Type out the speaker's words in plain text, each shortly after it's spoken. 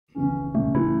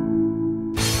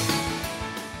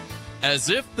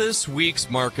As if this week's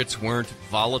markets weren't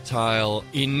volatile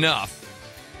enough.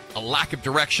 A lack of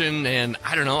direction and,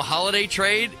 holiday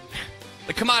trade.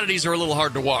 The commodities are a little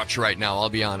hard to watch right now,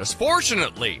 I'll be honest.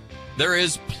 Fortunately, there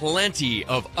is plenty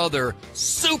of other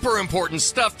super important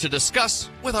stuff to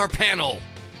discuss with our panel.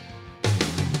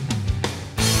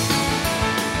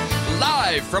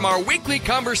 Live from our weekly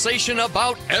conversation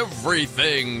about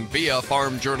everything via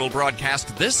Farm Journal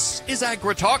broadcast, this is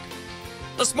AgriTalk.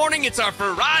 This morning, it's our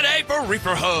Friday for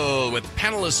Reefer Hull with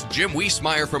panelist Jim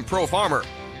Wiesmeyer from Pro Farmer,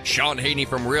 Sean Haney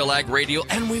from Real Ag Radio,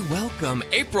 and we welcome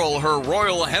April, her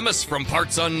Royal Hemis from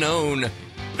Parts Unknown.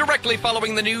 Directly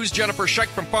following the news, Jennifer Scheck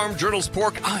from Farm Journal's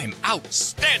Pork. I'm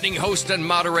outstanding host and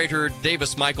moderator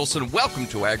Davis Michelson. Welcome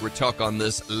to AgriTalk on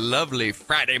this lovely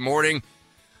Friday morning.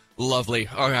 Lovely.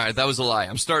 All right, that was a lie.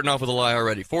 I'm starting off with a lie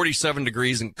already. 47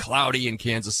 degrees and cloudy in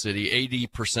Kansas City,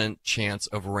 80% chance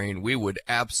of rain. We would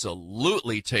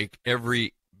absolutely take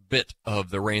every bit of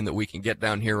the rain that we can get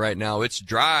down here right now. It's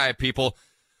dry, people.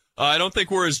 I don't think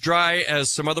we're as dry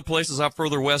as some other places out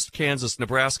further west, Kansas,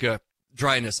 Nebraska.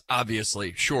 Dryness,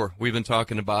 obviously. Sure, we've been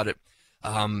talking about it.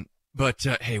 But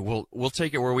hey, we'll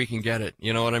take it where we can get it.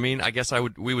 You know what I mean? I guess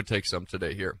we would take some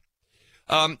today here.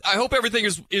 I hope everything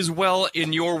is well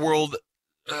in your world.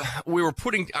 I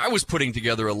was putting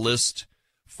together a list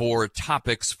for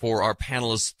topics for our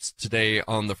panelists today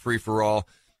on the free-for-all,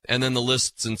 and then the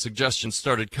lists and suggestions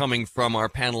started coming from our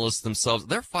panelists themselves.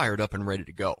 They're fired up and ready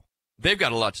to go. They've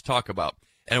got a lot to talk about.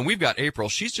 And we've got April.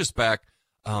 She's just back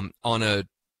on a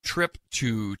trip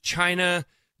to China.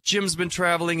 Jim's been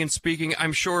traveling and speaking.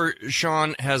 I'm sure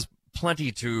Sean has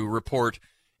plenty to report.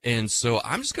 And so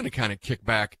I'm just going to kind of kick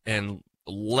back and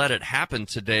let it happen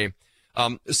today.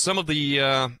 Some of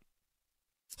the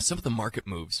market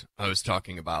moves I was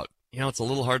talking about, it's a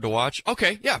little hard to watch.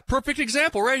 Okay, yeah, perfect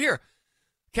example right here.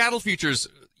 Cattle futures,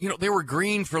 they were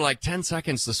green for like 10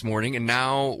 seconds this morning, and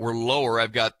now we're lower.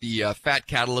 I've got the fat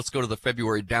cattle. Let's go to the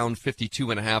February, down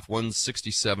 52.5,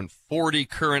 167.40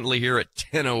 currently here at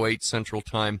 10:08 Central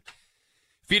Time.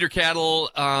 Feeder cattle,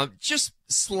 just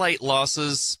slight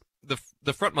losses.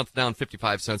 The front month down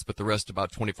 55 cents, but the rest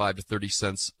about 25 to 30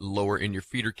 cents lower in your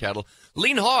feeder cattle.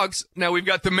 Lean hogs, now we've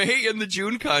got the May and the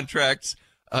June contracts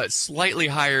slightly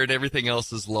higher, and everything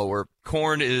else is lower.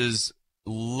 Corn is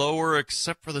lower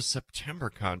except for the September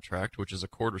contract, which is a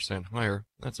quarter-cent higher.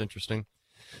 That's interesting.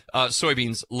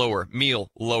 Soybeans lower,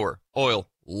 meal lower, oil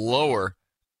lower.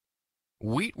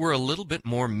 Wheat, we're a little bit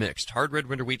more mixed. Hard red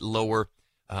winter wheat lower,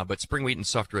 but spring wheat and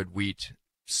soft red wheat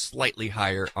slightly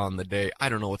higher on the day. I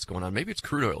don't know what's going on. Maybe it's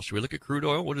crude oil. Should we look at crude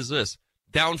oil? What is this?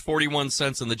 Down 41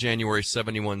 cents in the January,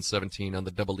 71.17 on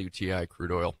the WTI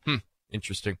crude oil.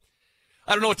 Interesting.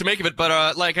 I don't know what to make of it,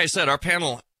 but like I said, our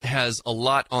panel has a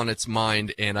lot on its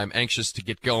mind, and I'm anxious to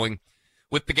get going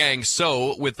with the gang.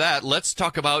 So with that, let's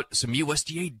talk about some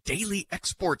USDA daily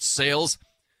export sales.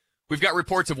 We've got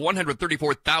reports of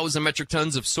 134,000 metric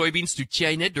tons of soybeans to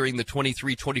China during the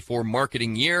 23-24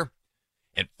 marketing year,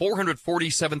 and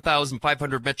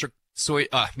 447,500 metric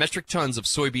tons of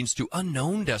soybeans to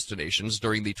unknown destinations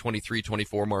during the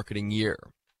 23-24 marketing year.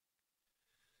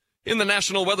 In the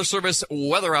National Weather Service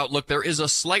weather outlook, there is a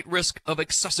slight risk of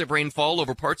excessive rainfall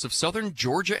over parts of southern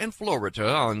Georgia and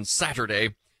Florida on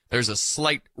Saturday. There's a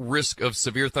slight risk of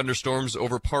severe thunderstorms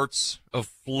over parts of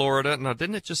Florida. Now,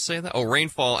 didn't it just say that? Oh,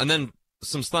 rainfall, and then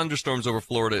some thunderstorms over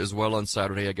Florida as well on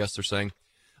Saturday, I guess they're saying.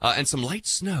 And some light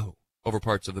snow over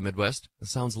parts of the Midwest. That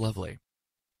sounds lovely.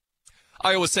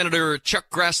 Iowa Senator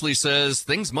Chuck Grassley says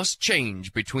things must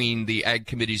change between the Ag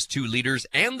Committee's two leaders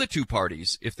and the two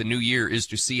parties if the new year is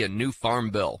to see a new farm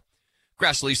bill.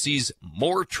 Grassley sees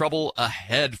more trouble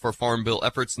ahead for farm bill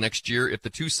efforts next year if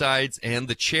the two sides and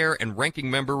the chair and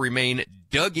ranking member remain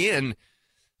dug in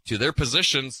to their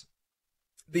positions.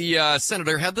 The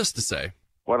senator had this to say.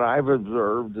 What I've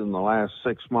observed in the last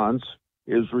 6 months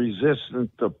is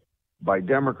resistance by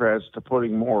Democrats to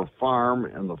putting more farm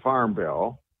in the farm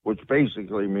bill, which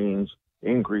basically means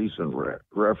increase in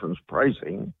reference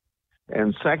pricing.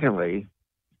 And secondly,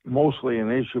 mostly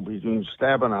an issue between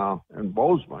Stabenow and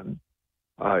Bozeman,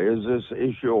 is this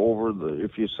issue over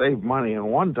if you save money in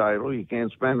one title, you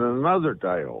can't spend in another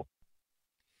title.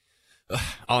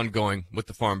 Ongoing with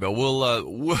the Farm Bill.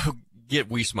 We'll get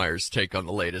Wiesmeyer's take on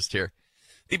the latest here.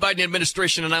 The Biden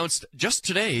administration announced just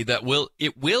today that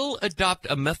it will adopt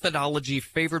a methodology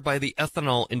favored by the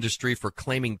ethanol industry for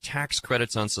claiming tax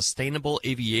credits on sustainable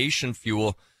aviation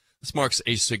fuel. This marks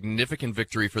a significant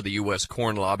victory for the U.S.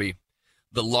 corn lobby.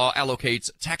 The law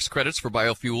allocates tax credits for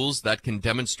biofuels that can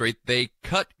demonstrate they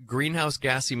cut greenhouse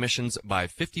gas emissions by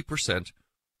 50%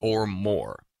 or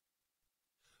more.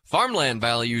 Farmland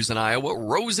values in Iowa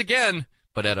rose again.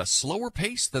 but at a slower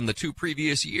pace than the 2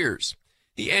 previous years.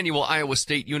 The annual Iowa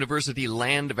State University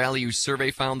Land Values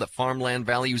Survey found that farmland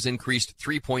values increased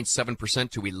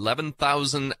 3.7% to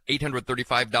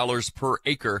 $11,835 per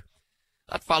acre.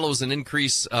 That follows a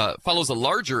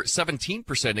larger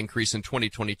 17% increase in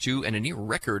 2022 and a near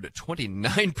record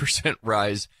 29%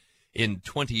 rise in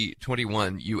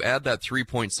 2021. You add that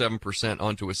 3.7%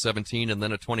 onto a 17 and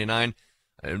then a 29,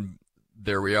 and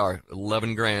there we are,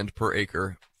 $11,000 per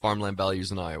acre farmland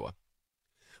values in Iowa.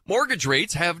 Mortgage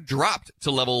rates have dropped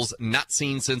to levels not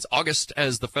seen since August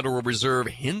as the Federal Reserve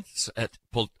hints at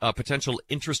potential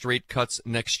interest rate cuts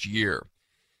next year.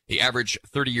 The average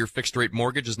 30-year fixed-rate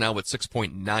mortgage is now at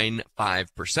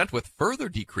 6.95%, with further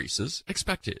decreases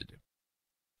expected.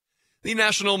 The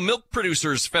National Milk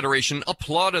Producers Federation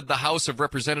applauded the House of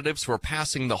Representatives for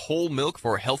passing the Whole Milk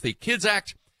for Healthy Kids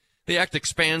Act. The act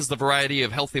expands the variety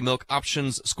of healthy milk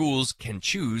options schools can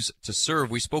choose to serve.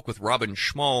 We spoke with Robin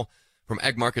Schmall from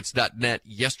agmarkets.net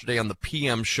yesterday on the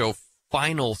PM show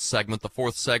final segment, the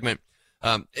 4th segment,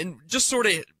 and just sort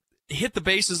of hit the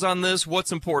bases on this.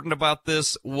 What's important about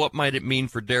this? What might it mean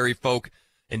for dairy folk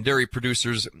and dairy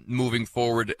producers moving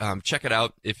forward? Check it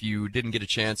out if you didn't get a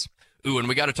chance. Ooh, and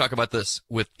we got to talk about this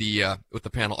with the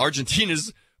panel.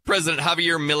 Argentina's President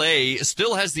Javier Milei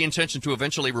still has the intention to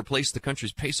eventually replace the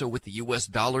country's peso with the U.S.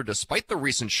 dollar, despite the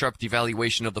recent sharp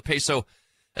devaluation of the peso,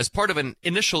 as part of an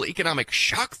initial economic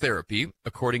shock therapy,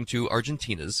 according to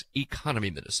Argentina's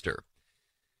economy minister.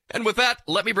 And with that,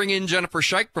 let me bring in Jennifer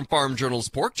Scheich from Farm Journal's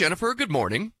Pork. Jennifer, good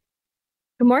morning.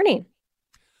 Good morning.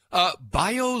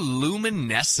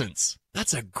 Bioluminescence.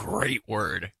 That's a great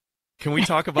word. Can we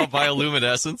talk about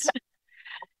bioluminescence?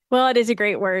 Well, it is a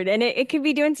great word, and it could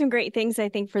be doing some great things, I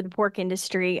think, for the pork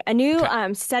industry. A new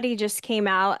study just came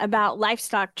out about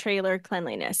livestock trailer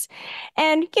cleanliness.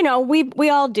 And, you know, we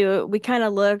all do it. We kind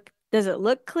of look, does it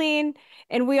look clean?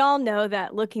 And we all know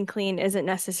that looking clean isn't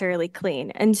necessarily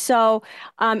clean. And so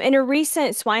in a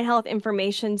recent Swine Health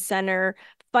Information Center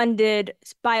funded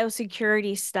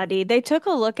biosecurity study, they took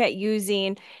a look at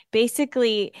using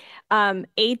basically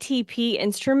ATP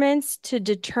instruments to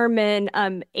determine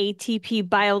ATP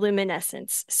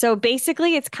bioluminescence. So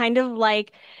basically, it's kind of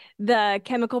like the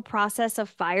chemical process a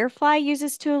firefly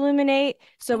uses to illuminate.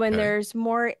 So when there's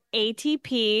more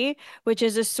ATP, which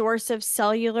is a source of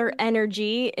cellular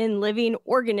energy in living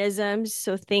organisms,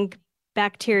 so think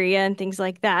bacteria and things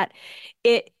like that,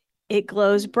 it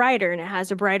glows brighter and it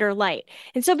has a brighter light.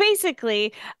 And so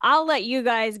basically, I'll let you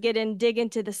guys dig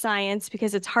into the science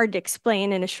because it's hard to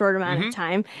explain in a short amount of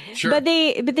time. Sure. But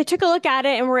they took a look at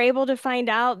it and were able to find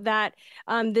out that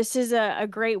this is a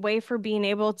great way for being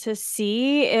able to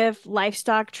see if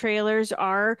livestock trailers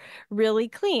are really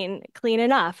clean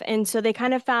enough. And so they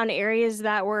kind of found areas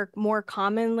that were more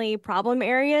commonly problem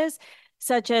areas,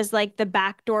 such as like the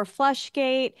backdoor flush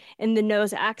gate and the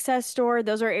nose access door.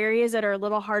 Those are areas that are a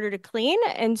little harder to clean.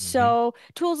 And so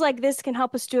tools like this can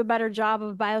help us do a better job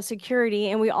of biosecurity.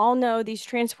 And we all know these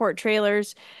transport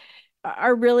trailers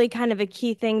are really kind of a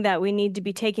key thing that we need to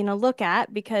be taking a look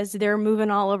at because they're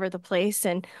moving all over the place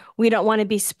and we don't want to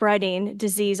be spreading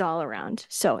disease all around.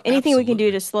 So anything we can do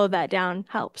to slow that down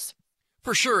helps.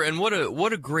 For sure. And what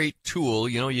a great tool.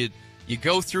 You know, you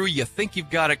go through, you think you've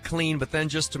got it clean, but then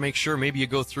just to make sure, maybe you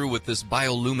go through with this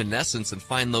bioluminescence and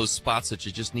find those spots that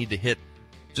you just need to hit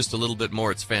just a little bit more.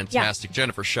 It's fantastic. Yeah.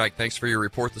 Jennifer Scheich, thanks for your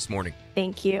report this morning.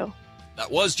 Thank you. That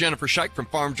was Jennifer Scheich from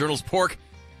Farm Journal's Pork.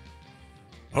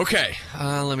 Okay,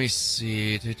 let me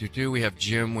see. We have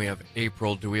Jim, we have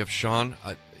April, do we have Sean?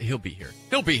 He'll be here.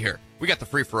 We got the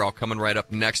free-for-all coming right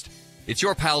up next. It's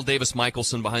your pal Davis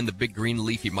Michelson behind the big green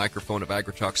leafy microphone of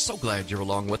AgriTalk. So glad you're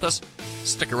along with us.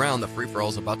 Stick around, the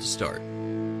free-for-all's about to start.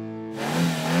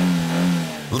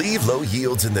 Leave low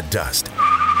yields in the dust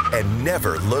and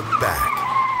never look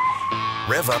back.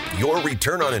 Rev up your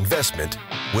return on investment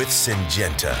with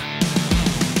Syngenta.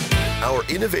 Our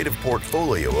innovative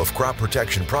portfolio of crop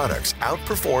protection products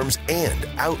outperforms and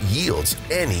out-yields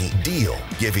any deal,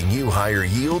 giving you higher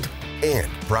yield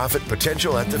and profit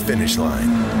potential at the finish line.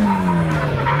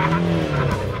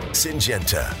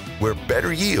 Syngenta, where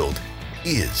better yield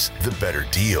is the better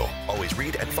deal. Always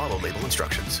read and follow label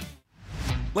instructions.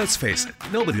 Let's face it,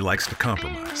 nobody likes to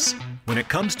compromise. When it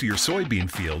comes to your soybean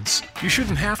fields, you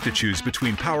shouldn't have to choose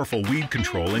between powerful weed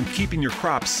control and keeping your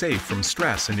crops safe from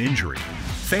stress and injury.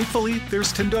 Thankfully,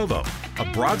 there's Tendovo,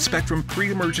 a broad-spectrum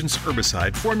pre-emergence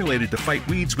herbicide formulated to fight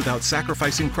weeds without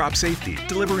sacrificing crop safety,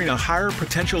 delivering a higher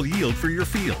potential yield for your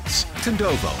fields.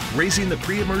 Tendovo, raising the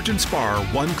pre-emergence bar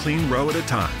one clean row at a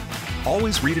time.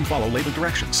 Always read and follow label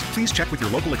directions. Please check with your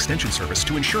local extension service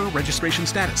to ensure registration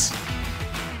status.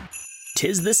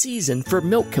 'Tis the season for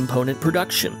milk component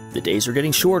production. The days are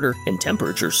getting shorter and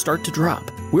temperatures start to drop.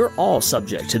 We're all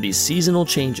subject to these seasonal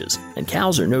changes, and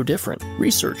cows are no different.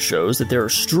 Research shows that there are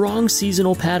strong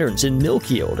seasonal patterns in milk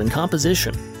yield and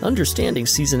composition. Understanding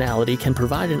seasonality can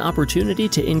provide an opportunity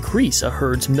to increase a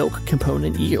herd's milk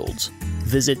component yields.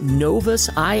 Visit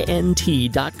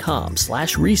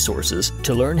novusint.com/resources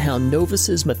to learn how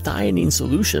Novus's methionine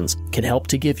solutions can help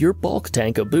to give your bulk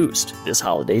tank a boost this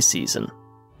holiday season.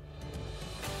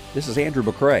 This is Andrew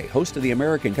McCrae, host of the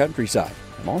American Countryside.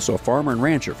 I'm also a farmer and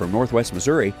rancher from Northwest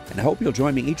Missouri, and I hope you'll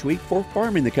join me each week for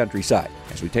Farming the Countryside,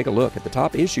 as we take a look at the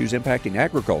top issues impacting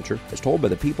agriculture as told by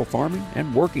the people farming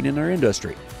and working in our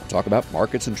industry. We'll talk about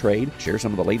markets and trade, share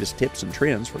some of the latest tips and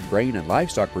trends for grain and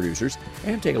livestock producers,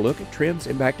 and take a look at trends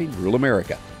impacting rural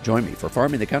America. Join me for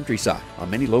Farming the Countryside on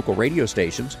many local radio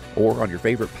stations or on your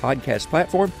favorite podcast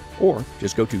platform, or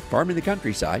just go to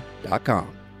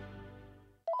farmingthecountryside.com.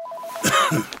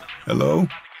 Hello? Man,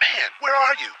 where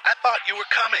are you? I thought you were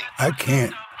coming. I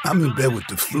can't. I'm in bed with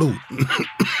the flu.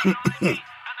 The flu?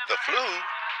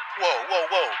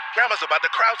 Whoa. Grandma's about to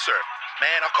crowd surf.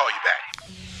 Man, I'll call you back.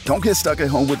 Don't get stuck at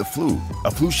home with the flu.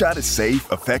 A flu shot is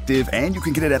safe, effective, and you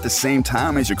can get it at the same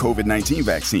time as your COVID-19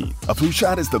 vaccine. A flu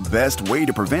shot is the best way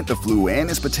to prevent the flu and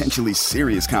its potentially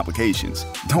serious complications.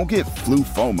 Don't get flu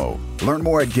FOMO. Learn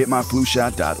more at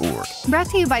getmyflushot.org. Brought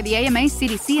to you by the AMA,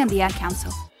 CDC, and the Ad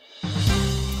Council.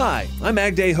 Hi, I'm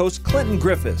Ag Day host Clinton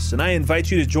Griffiths, and I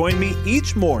invite you to join me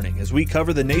each morning as we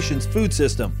cover the nation's food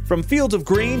system, from fields of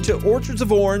green to orchards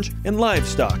of orange and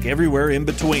livestock everywhere in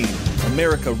between.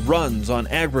 America runs on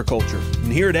agriculture,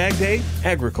 and here at Ag Day,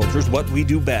 agriculture's what we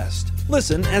do best.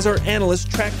 Listen as our analysts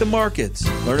track the markets,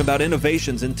 learn about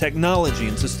innovations in technology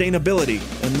and sustainability,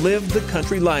 and live the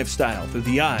country lifestyle through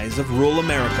the eyes of rural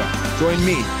America. Join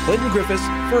me, Clinton Griffiths,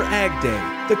 for Ag Day,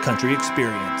 the country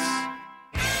experience.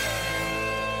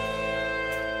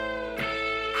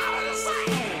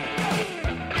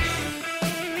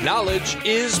 Knowledge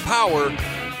is power.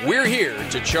 We're here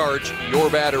to charge your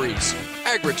batteries.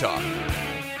 AgriTalk.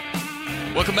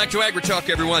 Welcome back to AgriTalk,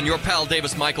 everyone. Your pal,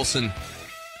 Davis Michelson.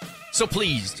 So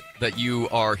pleased that you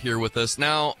are here with us.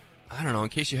 Now, I don't know, in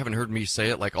case you haven't heard me say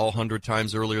it like all 100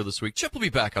 times earlier this week, Chip will be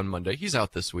back on Monday. He's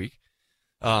out this week.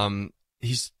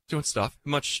 He's doing stuff.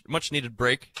 Much needed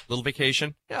break. Little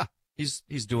vacation. Yeah, he's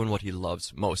doing what he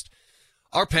loves most.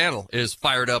 Our panel is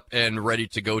fired up and ready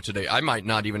to go today. I might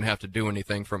not even have to do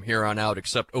anything from here on out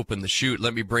except open the chute.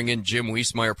 Let me bring in Jim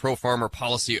Wiesmeyer, Pro Farmer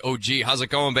Policy OG. How's it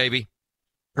going, baby?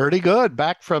 Pretty good.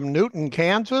 Back from Newton,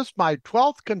 Kansas, my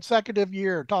 12th consecutive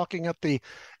year talking at the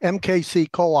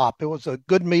MKC Co-op. It was a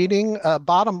good meeting.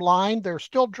 Bottom line, they're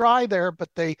still dry there, but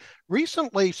they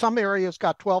recently, some areas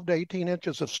got 12 to 18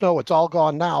 inches of snow. It's all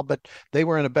gone now, but they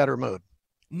were in a better mood.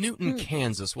 Newton,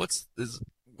 Kansas.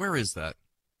 Where is that?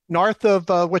 North of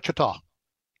Wichita.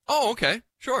 Oh, okay.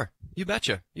 Sure. You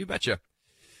betcha.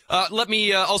 Let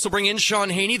me also bring in Sean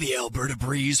Haney, the Alberta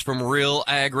Breeze from Real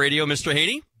Ag Radio. Mr.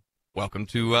 Haney, welcome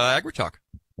to AgriTalk.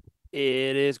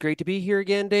 It is great to be here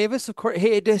again, Davis. Of course.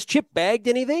 Hey, has Chip bagged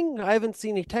anything? I haven't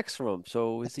seen any texts from him.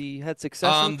 So has he had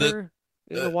success in the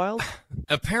wild?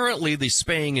 Apparently, the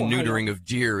spaying and neutering of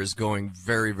deer is going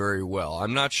very, very well.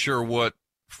 I'm not sure what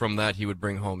from that he would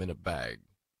bring home in a bag.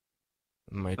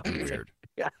 It might be weird.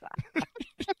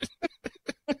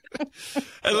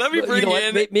 And let me bring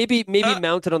in maybe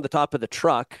mounted on the top of the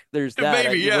truck. There's that.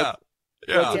 Maybe, yeah.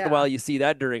 Once in a while, you see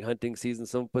that during hunting season.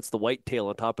 Someone puts the whitetail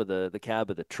on top of the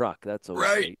cab of the truck. That's always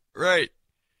great. Right.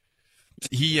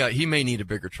 He may need a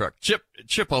bigger truck.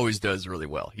 Chip always does really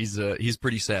well. He's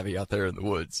pretty savvy out there in the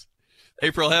woods.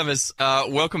 April Hemis,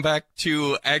 welcome back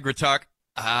to AgriTalk.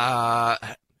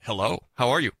 Hello. How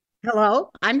are you? Hello.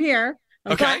 I'm here.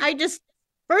 Okay.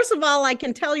 First of all, I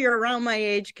can tell you're around my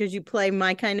age because you play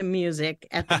my kind of music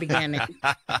at the beginning.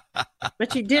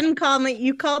 But you didn't call me.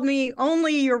 You called me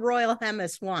only your Royal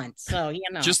Hemis once. So, you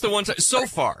know. Just the one time. So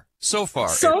far. So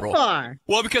April. far.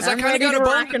 Well, because I'm I kind of got a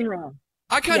rock and roll.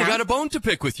 I kind of got a bone to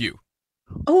pick with you.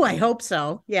 Oh, I hope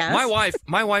so. Yes.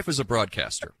 My wife is a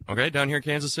broadcaster. Okay, down here in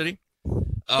Kansas City.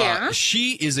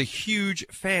 She is a huge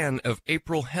fan of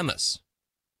April Hemis.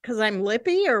 Because I'm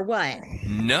lippy or what?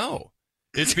 No.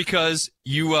 It's because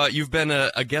you've been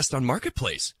a guest on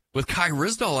Marketplace with Kai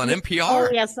Risdall on NPR.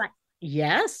 Oh,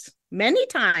 yes, many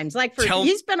times.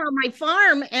 He's been on my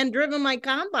farm and driven my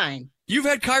combine. You've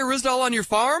had Kai Risdall on your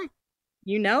farm?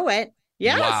 You know it.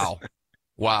 Yes.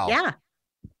 Wow. Yeah.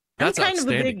 That's kind of a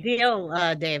big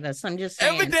deal, Davis. I'm just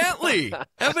saying. Evidently. I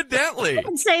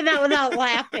can say that without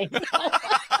laughing.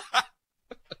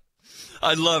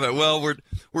 I love it. Well,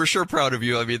 we're sure proud of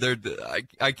you. I mean,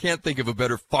 I can't think of a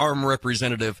better farm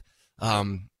representative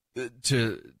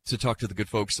to talk to the good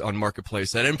folks on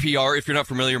Marketplace at NPR. If you're not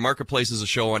familiar, Marketplace is a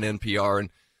show on NPR, and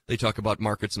they talk about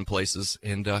markets and places.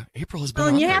 And April has been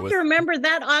on you there have to remember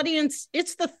that audience,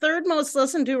 it's the third most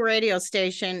listened to radio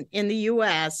station in the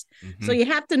U.S. So you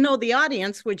have to know the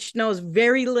audience, which knows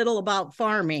very little about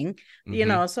farming, you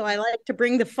know, so I like to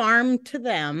bring the farm to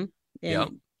them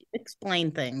and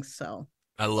explain things. So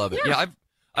I love it. Yeah,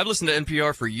 I've listened to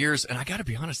NPR for years, and I got to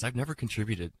be honest, I've never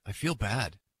contributed. I feel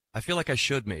bad. I feel like I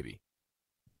should, maybe.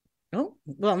 Oh,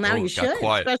 well, now you should.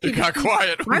 It got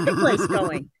quiet. Marketplace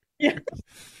going. Yeah.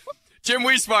 Jim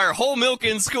Wiesmeyer, whole milk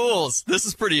in schools. This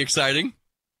is pretty exciting.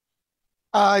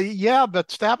 Yeah, but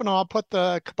Stabenow put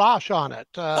the kibosh on it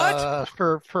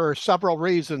for several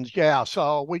reasons. Yeah,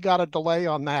 so we got a delay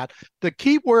on that. The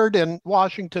key word in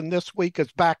Washington this week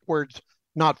is backwards,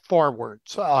 not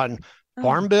forwards. On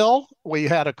Farm Bill, we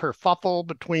had a kerfuffle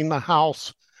between the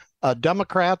House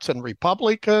Democrats and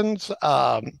Republicans,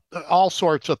 all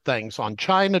sorts of things. On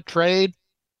China trade,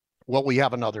 will we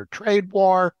have another trade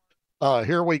war?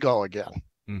 Here we go again.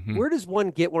 Where does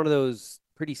one get one of those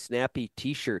pretty snappy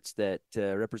T-shirts that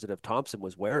Representative Thompson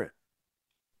was wearing?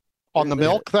 On the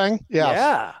milk thing?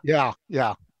 Yes. Yeah.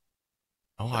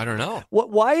 Oh, I don't know.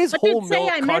 Why is whole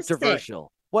milk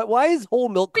controversial? Why is whole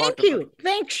milk controversial? Thank you.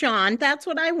 Thanks, Sean. That's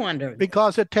what I wondered.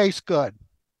 Because it tastes good.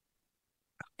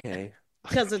 Okay.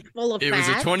 Because it's full of fat. It was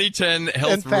a 2010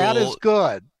 health and fat rule. Is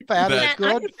good. Fat is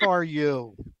good for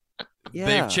you. Yeah.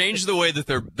 They've changed the way that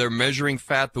they're measuring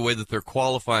fat, the way that they're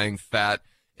qualifying fat,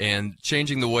 and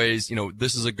changing the ways, you know,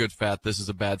 this is a good fat, this is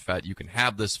a bad fat. You can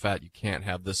have this fat, you can't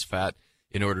have this fat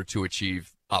in order to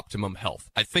achieve optimum health,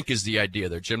 I think is the idea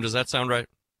there. Jim, does that sound right?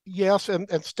 Yes, and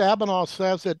Stabenow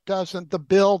says it doesn't,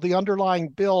 the underlying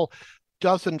bill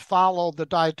doesn't follow the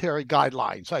dietary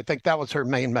guidelines. I think that was her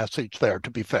main message there,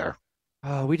 to be fair.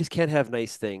 We just can't have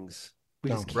nice things. We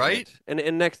just can't. Right?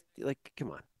 And next, like,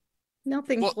 come on.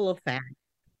 Nothing full of fat.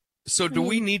 So do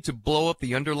we need to blow up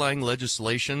the underlying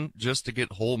legislation just to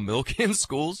get whole milk in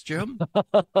schools, Jim?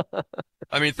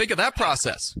 I mean, think of that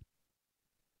process.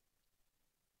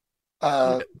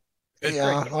 Well,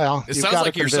 it sounds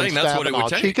like you're saying that's what it would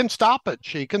take. She can stop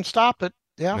it.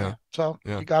 Yeah. So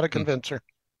you got to convince her.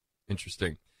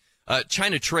 Interesting.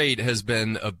 China trade has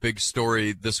been a big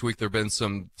story this week. There have been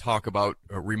some talk about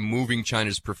removing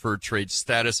China's preferred trade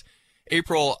status.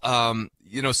 April,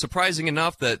 surprising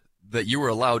enough that you were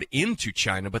allowed into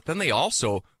China, but then they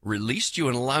also released you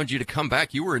and allowed you to come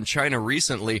back. You were in China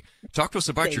recently. Talk to us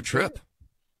about your trip.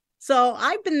 So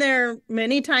I've been there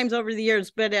many times over the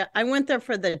years, but I went there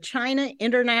for the China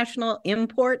International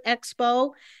Import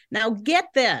Expo. Now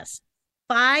get this,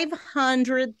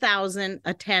 500,000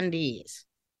 attendees.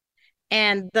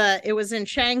 And it was in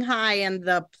Shanghai, and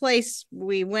the place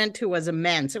we went to was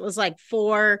immense. It was like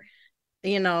 4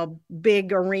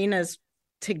 big arenas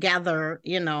together,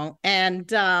 and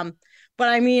but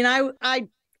I mean,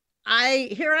 I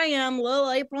here I am, little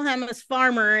April Hemis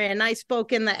farmer, and I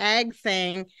spoke in the ag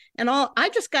thing, and I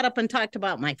just got up and talked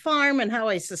about my farm and how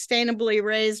I sustainably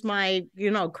raise my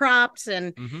crops,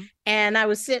 and and I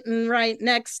was sitting right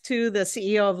next to the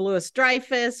CEO of Louis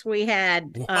Dreyfus. We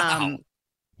had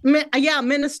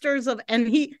ministers of, and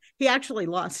he actually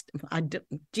lost,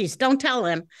 don't tell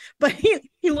him, but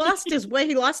he lost his way.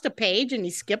 He lost a page, and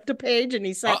he skipped a page, and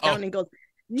he sat down and goes,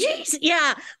 geez,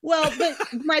 yeah. Well, but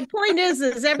my point is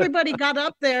everybody got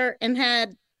up there and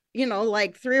had,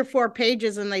 like 3 or 4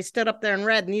 pages, and they stood up there and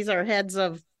read, and these are heads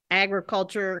of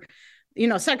agriculture,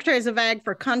 secretaries of ag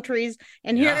for countries.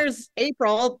 And here's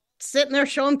April sitting there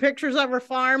showing pictures of her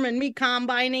farm and me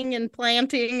combining and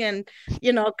planting and,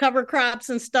 cover crops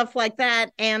and stuff like that.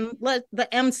 And the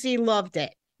MC loved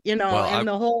it, and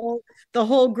the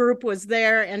whole group was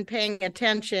there and paying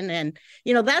attention. And,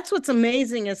 that's what's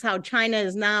amazing is how China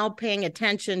is now paying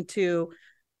attention to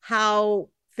how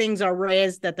things are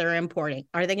raised that they're importing.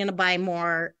 Are they going to buy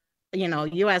more,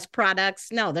 U.S.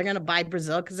 products? No, they're going to buy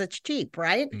Brazil because it's cheap,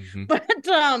 right? But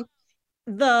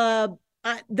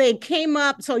they came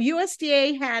up, so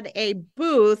USDA had a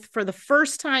booth for the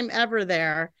first time ever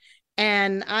there,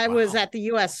 and I was at the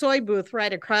U.S. soy booth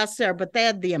right across there, but they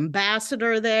had the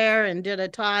ambassador there and did a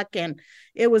talk, and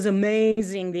it was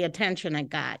amazing the attention it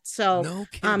got. So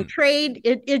trade,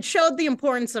 it showed the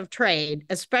importance of trade,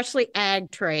 especially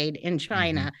ag trade in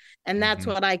China, and that's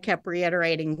what I kept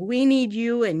reiterating. We need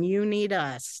you and you need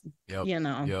us.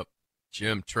 Yep.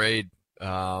 Jim, trade.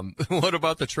 What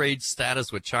about the trade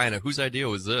status with China? Whose idea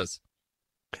was this?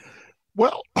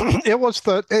 Well,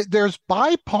 there's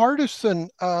bipartisan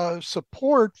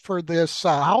support for this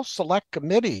House Select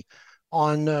Committee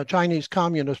Chinese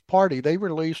Communist Party. They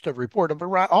released a report of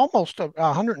around almost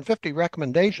 150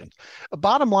 recommendations.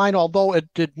 Bottom line, although it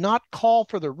did not call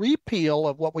for the repeal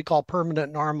of what we call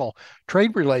permanent normal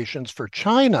trade relations for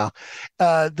China,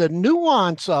 the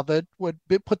nuance of it would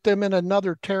put them in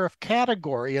another tariff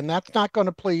category, and that's not going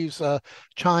to please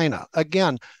China.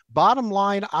 Again, bottom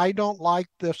line, I don't like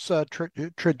this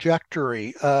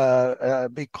trajectory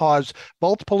because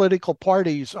both political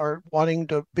parties are wanting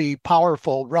to be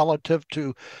powerful relative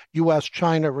to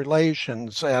U.S.-China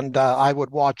relations, and I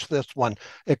would watch this one.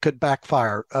 It could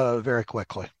backfire very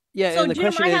quickly. Yeah, So, and the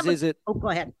Jim, question is it? Oh, go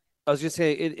ahead. I was going to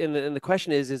say, and the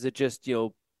question is it just,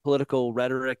 political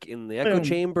rhetoric in the echo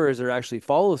chamber? Is there actually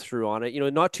follow through on it?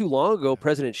 Not too long ago,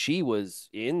 President Xi was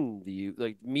in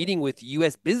the meeting with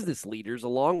U.S. business leaders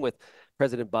along with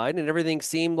President Biden, and everything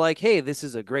seemed like, hey, this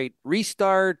is a great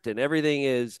restart, and everything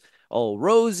is all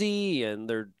rosy,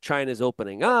 and China's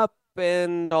opening up,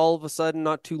 and all of a sudden,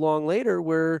 not too long later,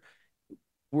 we're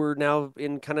now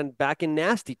in kind of back in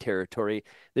nasty territory.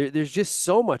 There's just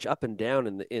so much up and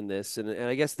down in this, and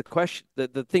I guess the question,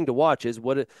 the thing to watch is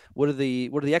what do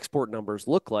the export numbers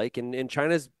look like? And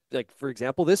China's, like, for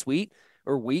example, this week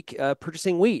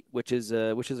purchasing wheat, which is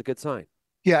a good sign.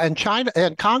 Yeah, and China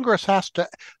and Congress has to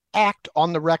act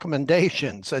on the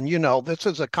recommendations, and this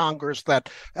is a Congress that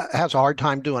has a hard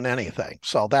time doing anything.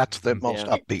 So that's the most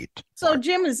upbeat. So,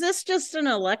 Jim, is this just an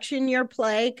election year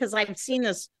play? Because I've seen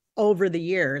this over the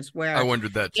years where I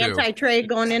wondered that too. Anti-trade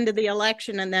going into the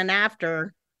election and then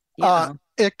after.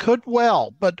 It could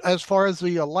well, but as far as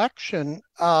the election,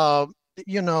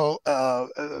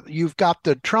 you've got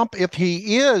the Trump, if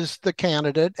he is the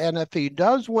candidate, and if he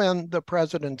does win the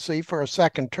presidency for a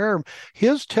second term,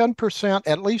 his 10%,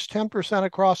 at least 10%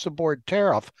 across the board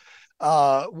tariff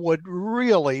would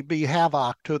really be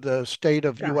havoc to the state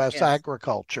of U.S.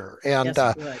 agriculture. And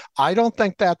I don't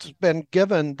think that's been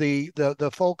given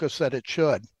the focus that it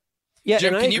should. Yeah,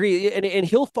 Jim, and I agree, and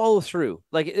he'll follow through.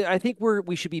 Like, I think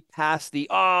we should be past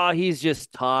he's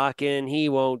just talking, he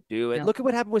won't do it. No. Look at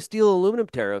what happened with steel and aluminum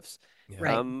tariffs,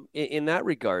 in that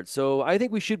regard. So I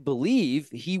think we should believe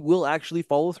he will actually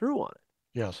follow through on it.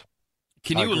 Yes.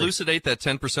 Can you elucidate that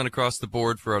 10% across the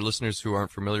board for our listeners who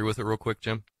aren't familiar with it real quick,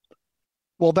 Jim?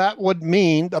 Well, that would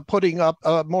mean putting up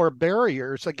more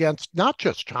barriers against not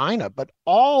just China, but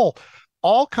all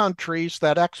countries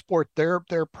that export their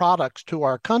products to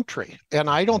our country. And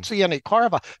I don't see any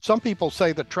carve-out. Some people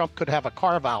say that Trump could have a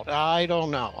carve-out. I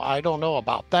don't know. I don't know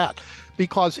about that.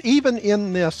 Because even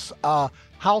in this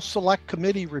House Select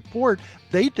Committee report,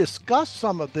 they discuss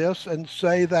some of this and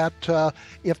say that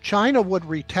if China would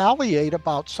retaliate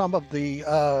about some of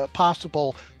the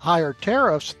possible higher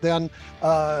tariffs, then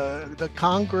the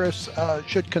Congress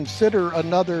should consider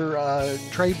another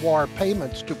trade war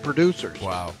payments to producers.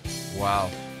 Wow.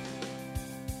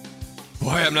 Boy,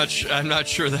 I'm not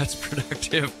sure that's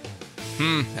productive.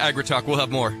 AgriTalk, we'll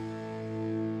have more.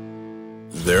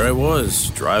 There I was,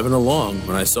 driving along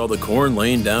when I saw the corn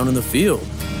laying down in the field,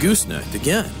 goosenecked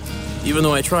again. Even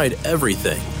though I tried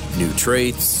everything, new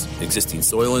traits, existing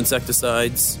soil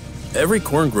insecticides, every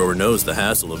corn grower knows the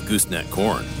hassle of gooseneck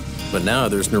corn. But now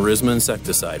there's Nerisma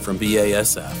insecticide from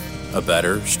BASF, a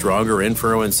better, stronger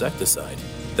in-furrow insecticide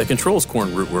that controls corn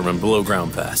rootworm and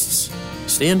below-ground pests.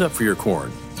 Stand up for your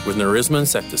corn with Nerisma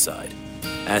insecticide.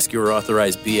 Ask your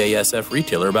authorized BASF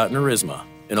retailer about Nerisma,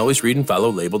 and always read and follow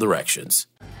label directions.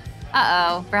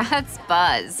 Uh-oh, Brad's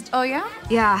buzzed. Oh, yeah?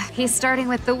 Yeah, he's starting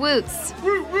with the woots.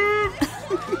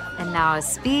 And now a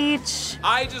speech.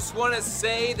 I just want to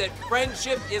say that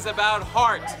friendship is about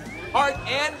heart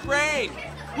and brain.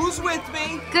 Who's with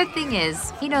me? Good thing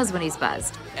is, he knows when he's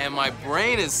buzzed. And my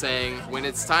brain is saying, when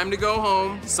it's time to go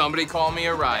home, somebody call me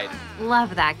a ride.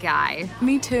 Love that guy.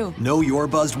 Me too. Know your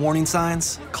buzzed warning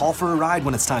signs? Call for a ride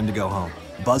when it's time to go home.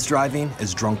 Buzz driving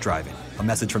is drunk driving. A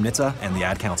message from NHTSA and the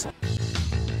Ad Council.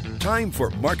 Time for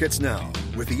Markets Now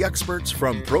with the experts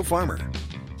from Pro Farmer.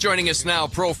 Joining us now,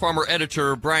 Pro Farmer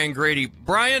editor Brian Grady.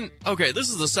 Brian, okay, this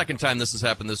is the second time this has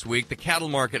happened this week. The cattle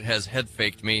market has head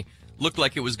faked me. Looked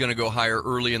like it was going to go higher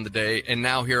early in the day, and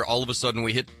now here all of a sudden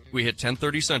we hit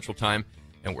 10:30 Central Time,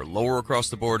 and we're lower across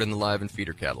the board in the live and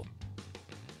feeder cattle.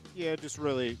 Yeah, just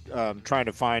really trying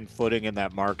to find footing in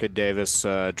that market, Davis.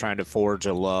 Trying to forge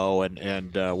a low,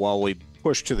 and while we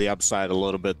pushed to the upside a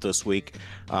little bit this week.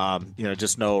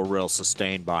 Just no real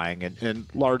sustained buying, and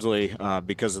largely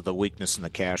because of the weakness in the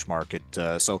cash market.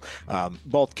 So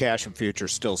both cash and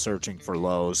futures still searching for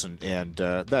lows, and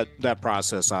that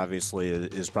process obviously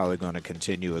is probably going to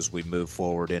continue as we move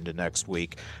forward into next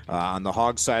week. On the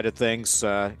hog side of things,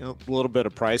 a little bit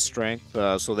of price strength,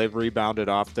 so they've rebounded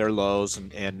off their lows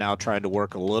and now trying to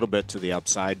work a little bit to the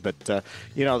upside. But the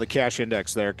cash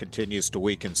index there continues to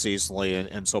weaken seasonally,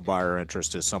 and so buyer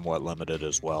interest is somewhat limited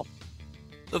as well.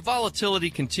 The volatility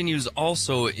continues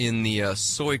also in the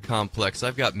soy complex.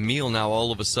 I've got meal now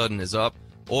all of a sudden is up.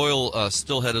 Oil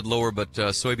still headed lower, but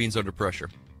soybeans under pressure.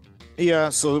 Yeah,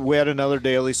 so we had another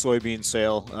daily soybean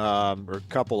sale, or a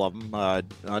couple of them.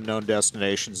 Unknown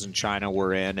destinations in China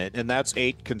were in, and that's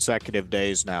 8 consecutive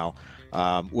days now.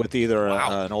 With either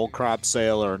an old crop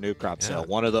sale or a new crop sale.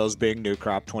 One of those being new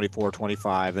crop 24,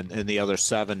 25, and the other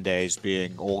 7 days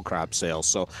being old crop sales.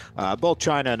 So both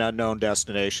China and unknown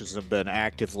destinations have been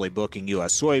actively booking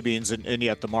U.S. soybeans, and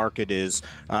yet the market is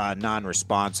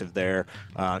non-responsive there.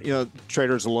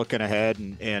 Traders are looking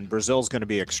ahead, and Brazil's going to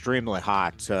be extremely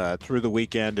hot through the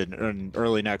weekend and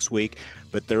early next week.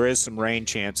 But there is some rain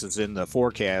chances in the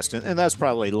forecast, and that's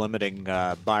probably limiting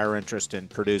buyer interest in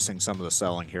producing some of the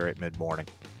selling here at mid-morning.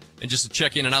 And just to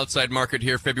check in an outside market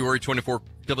here, February 24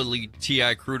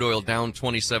 WTI crude oil down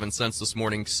 27 cents this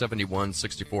morning,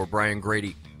 71.64. Brian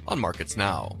Grady on Markets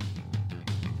Now.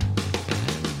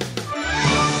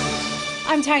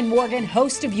 I'm Tyne Morgan,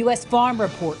 host of U.S. Farm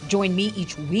Report. Join me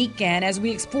each weekend as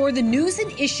we explore the news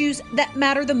and issues that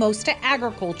matter the most to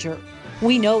agriculture.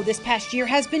 We know this past year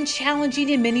has been challenging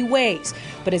in many ways,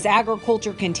 but as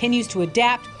agriculture continues to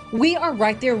adapt, we are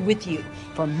right there with you.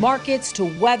 From markets to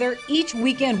weather, each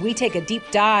weekend we take a deep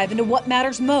dive into what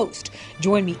matters most.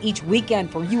 Join me each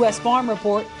weekend for U.S. Farm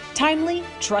Report, timely,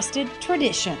 trusted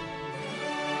tradition.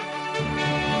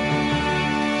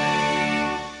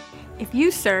 If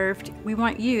you served, we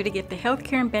want you to get the health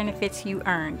care and benefits you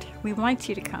earned. We want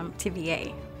you to come to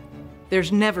VA.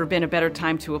 There's never been a better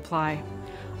time to apply.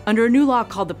 Under a new law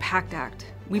called the PACT Act,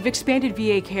 we've expanded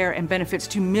VA care and benefits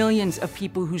to millions of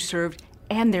people who served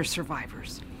and their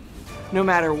survivors. No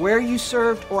matter where you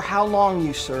served or how long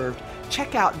you served,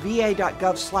 check out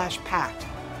va.gov/PACT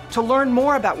to learn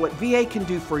more about what VA can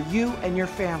do for you and your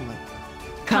family.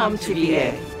 Come to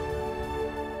VA.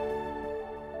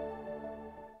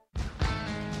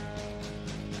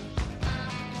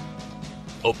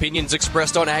 Opinions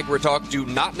expressed on AgriTalk do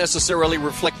not necessarily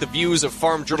reflect the views of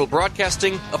Farm Journal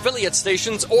Broadcasting, affiliate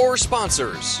stations, or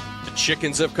sponsors. The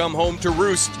chickens have come home to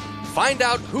roost. Find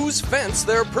out whose fence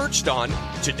they're perched on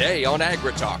today on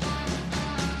AgriTalk.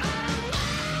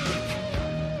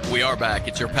 We are back.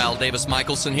 It's your pal Davis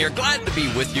Michelson here. Glad to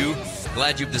be with you.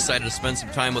 Glad you've decided to spend some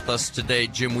time with us today.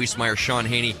 Jim Wiesmeyer, Sean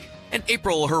Haney, and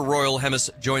April, her Royal Hemis,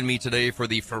 join me today for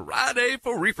the Friday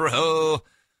for Reefer Ho.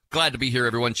 Glad to be here,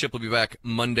 everyone. Chip will be back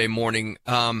Monday morning.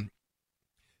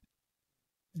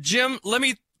 Jim, let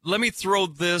me throw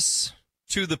this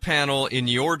to the panel in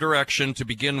your direction to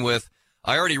begin with.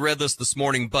 I already read this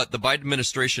morning, but the Biden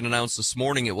administration announced this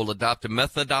morning it will adopt a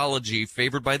methodology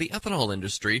favored by the ethanol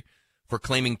industry for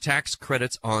claiming tax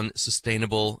credits on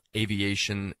sustainable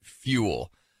aviation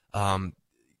fuel.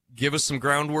 Give us some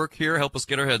groundwork here. Help us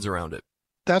get our heads around it.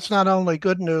 That's not only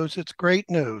good news, it's great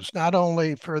news, not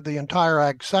only for the entire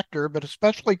ag sector, but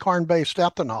especially corn-based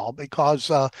ethanol, because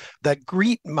that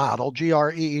GREET model,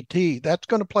 G-R-E-E-T, that's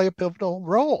going to play a pivotal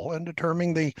role in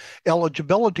determining the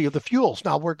eligibility of the fuels.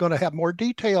 Now, we're going to have more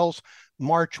details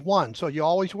March 1, so you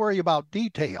always worry about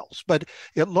details, but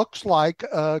it looks like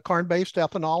corn-based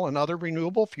ethanol and other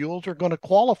renewable fuels are going to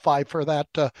qualify for that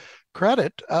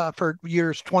credit for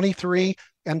years 23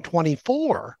 and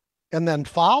 24. And then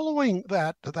following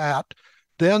that,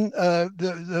 then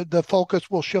the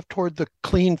focus will shift toward the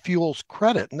clean fuels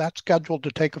credit, and that's scheduled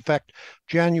to take effect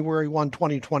January 1,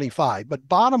 2025. But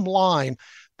bottom line,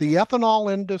 the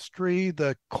ethanol industry,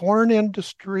 the corn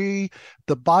industry,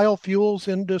 the biofuels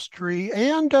industry,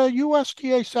 and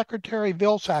USDA Secretary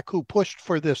Vilsack, who pushed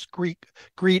for this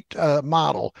GREET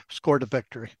model, scored a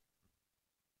victory.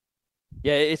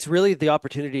 Yeah, it's really the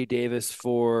opportunity, Davis,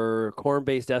 for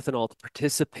corn-based ethanol to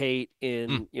participate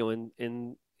in,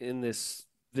 in this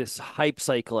hype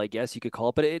cycle, I guess you could call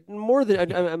it. But it's more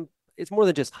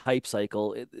than just hype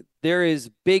cycle. There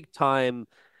is big time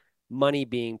money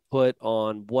being put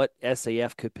on what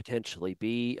SAF could potentially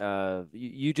be.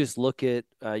 You just look at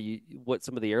what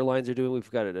some of the airlines are doing. We've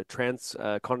got a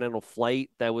transcontinental flight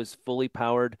that was fully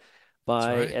powered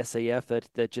by SAF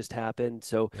that just happened.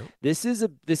 So this is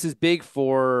big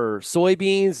for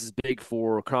soybeans. This is big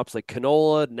for crops like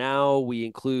canola. Now we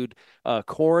include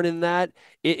corn in that.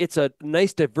 It's a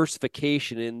nice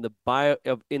diversification in the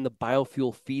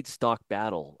biofuel feedstock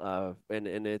battle.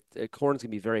 And corn's gonna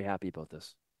be very happy about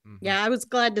this. Yeah, I was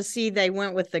glad to see they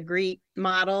went with the GREET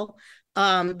model.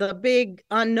 The big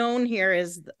unknown here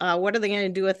is what are they going to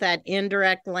do with that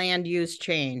indirect land use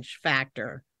change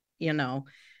factor? You know,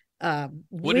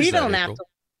 we don't have to.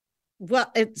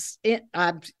 Well, it's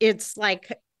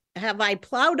like, have I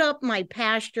plowed up my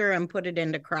pasture and put it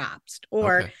into crops,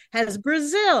 or has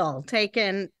Brazil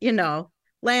taken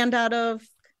land out of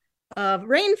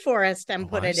rainforest and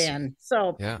put it in?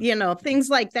 So things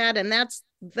like that, and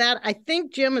that I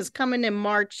think, Jim, is coming in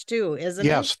March too, isn't it?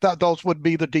 Yes, those would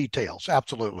be the details.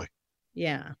 Absolutely.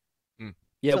 Yeah.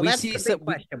 Yeah, so we that's see the some. big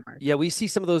question mark. We see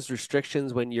some of those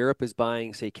restrictions when Europe is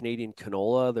buying, say, Canadian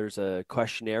canola. There's a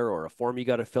questionnaire or a form you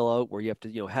got to fill out where you have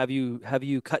to, have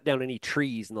you cut down any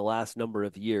trees in the last number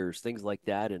of years, things like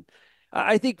that. And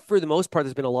I think for the most part,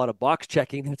 there's been a lot of box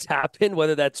checking that's happened,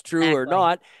 whether that's true or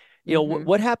not.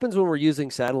 What happens when we're using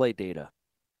satellite data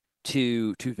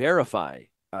to verify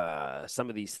some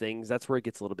of these things? That's where it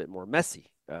gets a little bit more messy.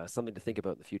 Something to think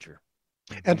about in the future.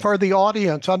 And for the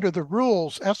audience, under the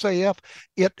rules, SAF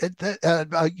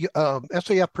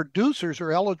producers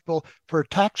are eligible for a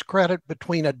tax credit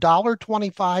between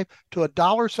 $1.25 to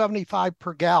 $1.75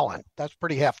 per gallon. That's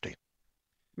pretty hefty.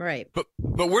 Right. But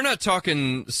we're not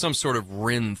talking some sort of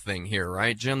RIN thing here,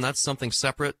 right, Jim? That's something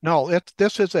separate? No,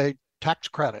 this is a tax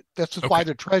credit. This is why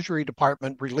the Treasury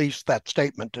Department released that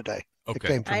statement today.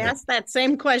 I asked that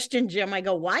same question, Jim. I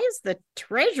go, why is the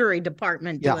Treasury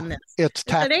Department doing this? It's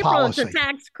tax April, policy. It's a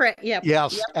tax credit. Yep.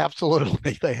 Yes,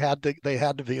 absolutely. They had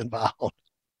to be involved.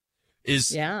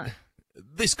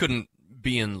 This couldn't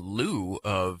be in lieu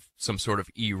of some sort of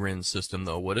e-RIN system,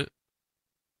 though, would it?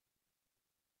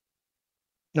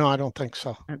 No, I don't think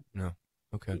so. No.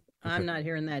 Okay. I'm not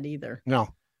hearing that either.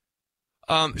 No.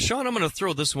 Sean, I'm going to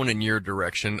throw this one in your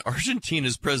direction.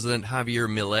 Argentina's President Javier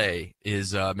Milei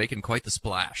is making quite the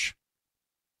splash.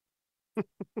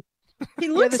 He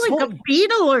looks like a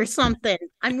beetle or something.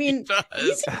 I mean,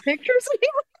 you see pictures of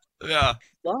him? Yeah.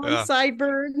 Long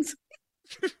sideburns.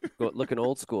 Looking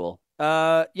old school.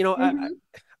 I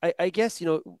guess,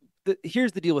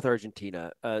 here's the deal with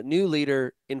Argentina. New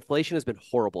leader, inflation has been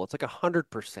horrible. It's like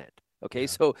 100%. Okay,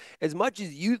 so as much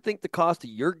as you think the cost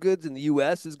of your goods in the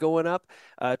U.S. is going up,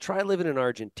 try living in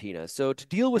Argentina. So to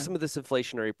deal with some of this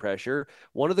inflationary pressure,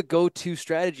 one of the go-to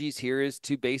strategies here is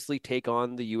to basically take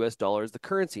on the U.S. dollar as the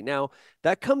currency. Now,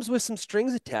 that comes with some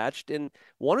strings attached, and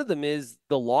one of them is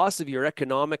the loss of your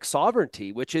economic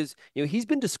sovereignty, which is, he's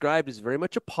been described as very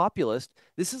much a populist.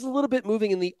 This is a little bit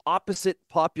moving in the opposite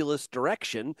populist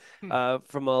direction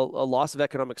from a loss of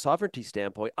economic sovereignty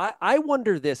standpoint. I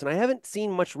wonder this, and I haven't seen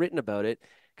much written about it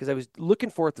because I was looking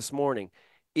for it this morning,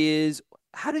 is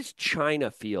how does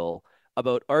China feel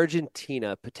about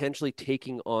Argentina potentially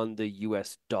taking on the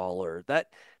US dollar? That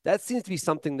seems to be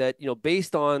something that,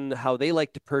 based on how they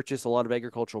like to purchase a lot of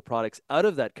agricultural products out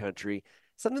of that country,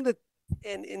 something that,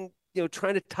 and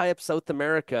trying to tie up South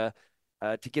America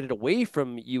to get it away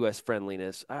from US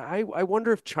friendliness. I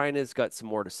wonder if China's got some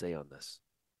more to say on this.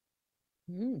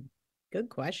 Good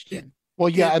question. Well,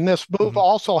 yeah, and this move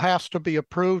also has to be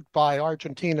approved by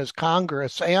Argentina's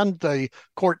Congress and the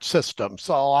court system.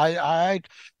 So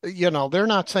they're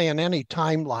not saying any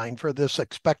timeline for this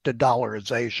expected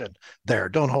dollarization there.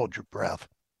 Don't hold your breath.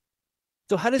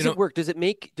 So how does it work? Does it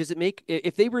make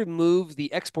if they remove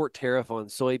the export tariff on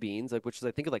soybeans, which is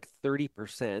I think like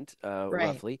 30%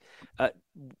 roughly,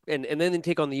 and then they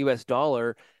take on the US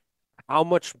dollar, how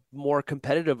much more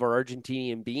competitive are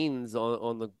Argentinian beans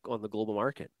on the global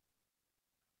market?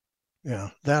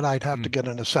 Yeah, that I'd have to get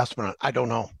an assessment on. I don't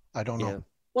know.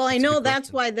 Well, I know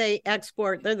that's why they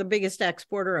export. They're the biggest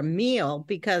exporter of meal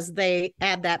because they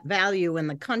add that value in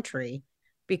the country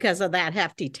because of that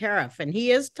hefty tariff. And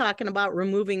he is talking about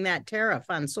removing that tariff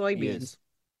on soybeans.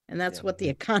 And that's what the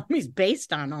economy's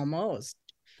based on almost.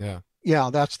 Yeah. Yeah,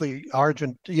 that's the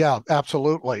Yeah,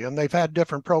 absolutely. And they've had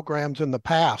different programs in the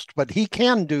past, but he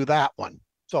can do that one.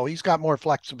 So he's got more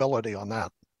flexibility on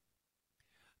that.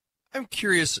 I'm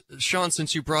curious, Sean,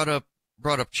 since you brought up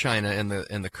China and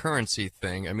the currency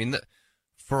thing. I mean,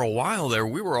 for a while there,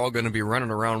 we were all going to be running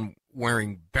around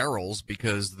wearing barrels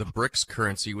because the BRICS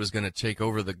currency was going to take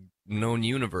over the known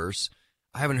universe.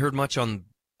 I haven't heard much on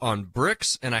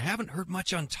BRICS, and I haven't heard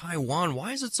much on Taiwan.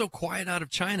 Why is it so quiet out of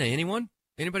China?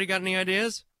 Anybody got any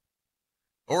ideas?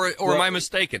 Or am I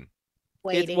mistaken?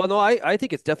 waiting. Well, no, I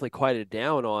think it's definitely quieted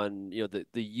down on, the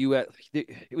U.S.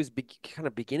 It was kind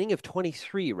of beginning of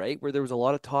 23, right, where there was a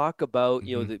lot of talk about,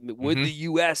 would the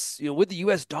U.S. would the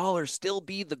U.S. dollar still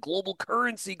be the global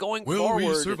currency going forward? Will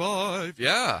we survive?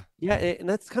 Yeah. Yeah, and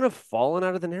that's kind of fallen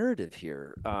out of the narrative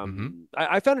here.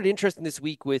 I found it interesting this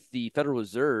week with the Federal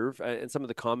Reserve and some of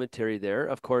the commentary there.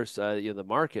 Of course, the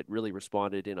market really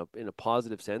responded in a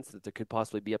positive sense that there could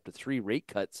possibly be up to 3 rate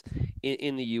cuts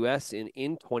in the U.S.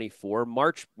 in 24.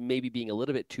 March maybe being a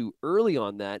little bit too early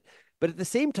on that. But at the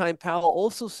same time, Powell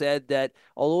also said that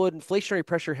although inflationary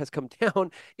pressure has come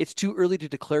down, it's too early to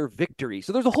declare victory.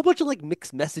 So there's a whole bunch of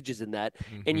mixed messages in that.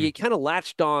 And you kind of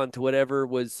latched on to whatever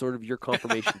was sort of your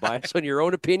confirmation bias on your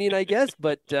own opinion, I guess.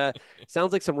 But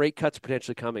sounds like some rate cuts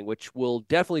potentially coming, which will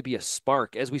definitely be a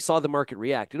spark as we saw the market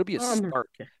react. It'll be a spark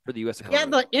for the U.S. economy. Yeah,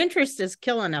 the interest is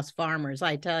killing us farmers,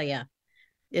 I tell you.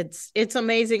 It's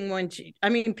amazing when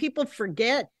people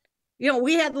forget.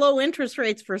 We had low interest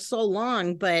rates for so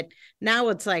long, but now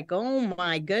it's like, oh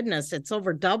my goodness, it's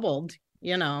over doubled,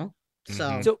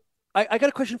 So I got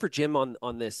a question for Jim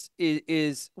on this.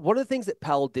 Is one of the things that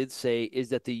Powell did say is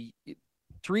that the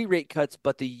 3 rate cuts,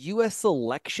 but the U.S.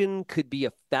 election could be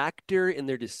a factor in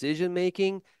their decision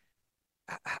making.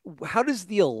 How does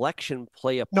the election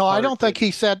play a part? No, I don't think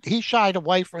he said he shied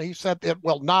away from. He said it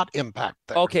will not impact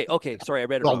them. Okay. Sorry, I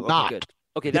read it wrong. Not. Okay, good.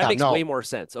 Okay, that makes way more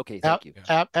sense. Okay, thank you.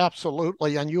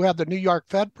 Absolutely. And you had the New York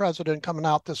Fed president coming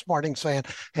out this morning saying,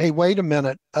 hey, wait a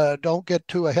minute, don't get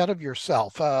too ahead of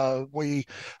yourself. We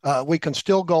can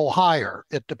still go higher.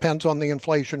 It depends on the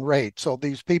inflation rate. So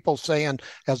these people saying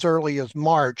as early as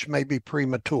March may be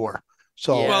premature.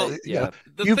 So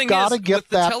you've got to get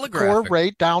that core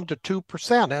rate down to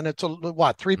 2%. And it's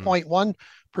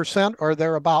 3.1% or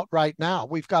thereabout right now.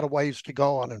 We've got a ways to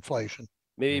go on inflation.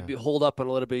 Maybe hold up on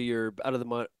a little bit of your out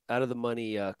of the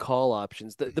money call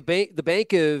options. The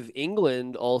Bank of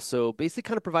England also basically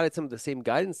kind of provided some of the same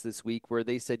guidance this week, where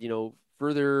they said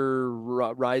further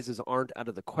rises aren't out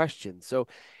of the question. So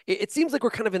it seems like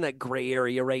we're kind of in that gray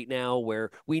area right now,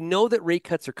 where we know that rate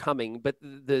cuts are coming, but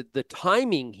the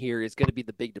timing here is going to be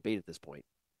the big debate at this point.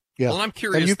 Yeah, well, I'm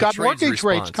curious. And you've got mortgage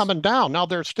rates coming down now.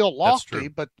 They're still lofty,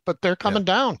 but they're coming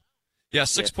down. Yeah,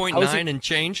 6.9 and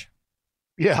change.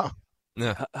 Yeah.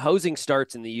 Yeah. Housing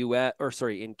starts in the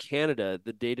in Canada,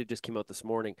 the data just came out this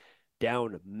morning,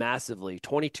 down massively,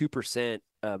 22%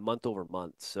 month over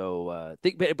month. So,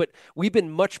 but we've been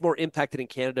much more impacted in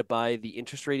Canada by the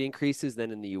interest rate increases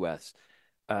than in the U.S.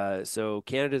 So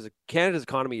Canada's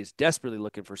economy is desperately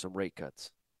looking for some rate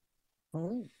cuts.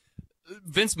 Oh.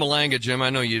 Vince Malanga, Jim, I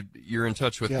know you're in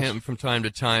touch with him from time to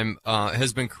time,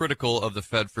 has been critical of the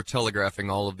Fed for telegraphing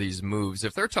all of these moves.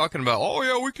 If they're talking about,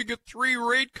 we could get 3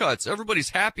 rate cuts,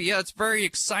 everybody's happy. Yeah, it's very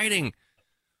exciting.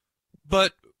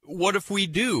 But what if we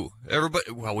do?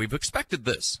 We've expected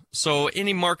this. So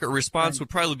any market response would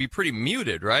probably be pretty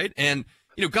muted, right? And,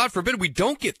 God forbid we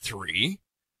don't get 3.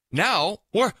 Now,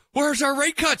 where's our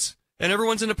rate cuts? And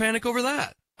everyone's in a panic over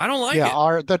that. I don't like it.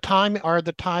 Are the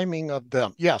timing of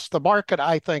them. Yes, the market,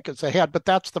 I think, is ahead, but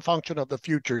that's the function of the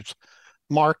futures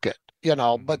market,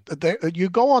 but you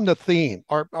go on the theme.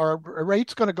 Are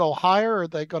rates going to go higher or are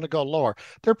they going to go lower?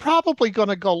 They're probably going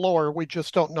to go lower. We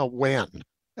just don't know when.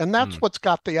 And that's what's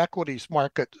got the equities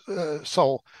market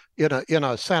so in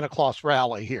a Santa Claus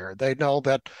rally here. They know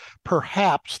that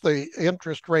perhaps the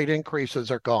interest rate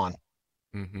increases are gone.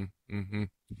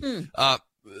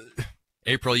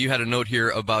 April, you had a note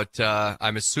here about,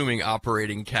 I'm assuming,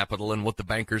 operating capital and what the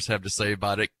bankers have to say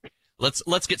about it. Let's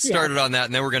get started on that,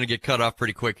 and then we're going to get cut off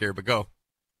pretty quick here, but go.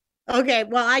 Okay,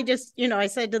 well, I just, I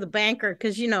said to the banker,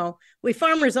 because, we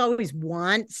farmers always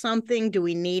want something. Do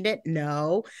we need it?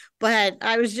 No. But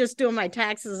I was just doing my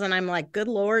taxes, and I'm like, good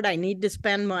Lord, I need to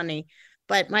spend money.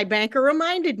 But my banker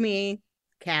reminded me,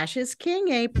 cash is king,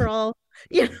 April.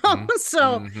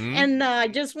 And I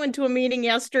just went to a meeting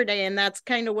yesterday, and that's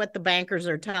kind of what the bankers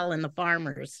are telling the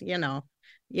farmers,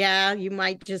 yeah, you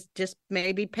might just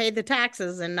maybe pay the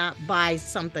taxes and not buy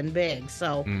something big.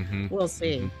 So we'll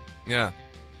see. Yeah.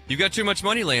 You got too much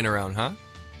money laying around, huh?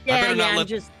 Yeah, I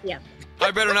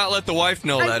better not let the wife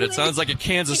know that. It sounds like a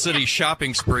Kansas City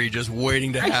shopping spree just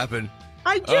waiting to happen.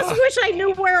 I just wish I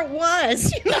knew where it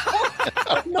was.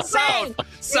 South.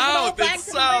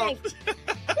 It's south.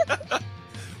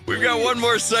 We've got one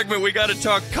more segment. We got to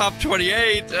talk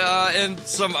COP28 and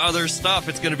some other stuff.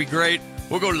 It's going to be great.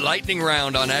 We'll go lightning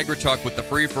round on AgriTalk with the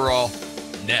free-for-all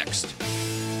next.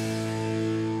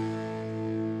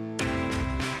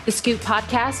 The Scoop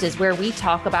Podcast is where we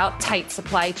talk about tight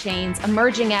supply chains,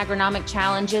 emerging agronomic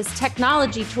challenges,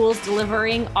 technology tools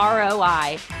delivering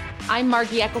ROI. I'm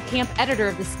Margie Eckelkamp, editor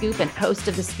of The Scoop and host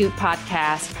of The Scoop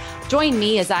podcast. Join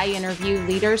me as I interview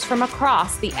leaders from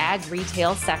across the ag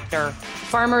retail sector.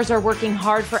 Farmers are working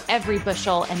hard for every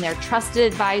bushel, and their trusted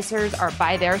advisors are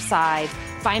by their side.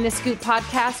 Find The Scoop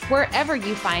podcast wherever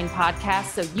you find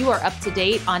podcasts so you are up to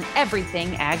date on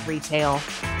everything ag retail.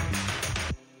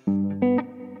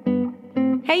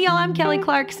 Hey y'all, I'm Kelly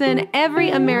Clarkson. Every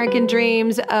American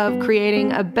dreams of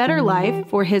creating a better life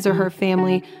for his or her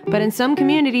family, but in some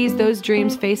communities, those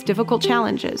dreams face difficult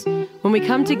challenges. When we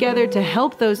come together to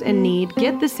help those in need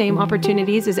get the same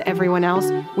opportunities as everyone else,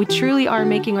 we truly are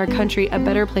making our country a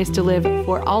better place to live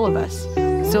for all of us.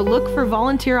 So look for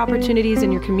volunteer opportunities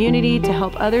in your community to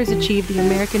help others achieve the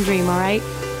American dream, all right?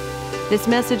 This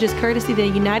message is courtesy of the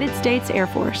United States Air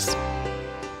Force.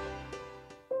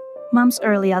 Mom's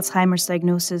early Alzheimer's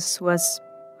diagnosis was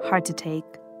hard to take.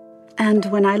 And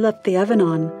when I left the oven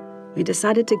on, we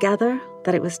decided together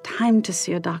that it was time to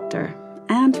see a doctor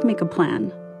and make a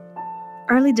plan.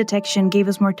 Early detection gave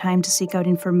us more time to seek out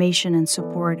information and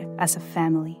support as a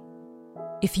family.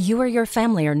 If you or your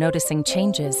family are noticing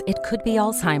changes, it could be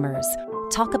Alzheimer's.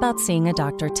 Talk about seeing a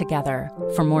doctor together.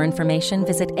 For more information,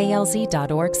 visit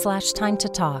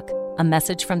alz.org/time-to-talk. A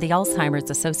message from the Alzheimer's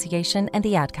Association and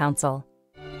the Ad Council.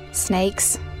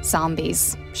 Snakes,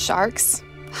 zombies, sharks,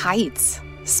 heights,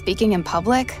 speaking in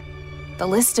public. The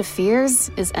list of fears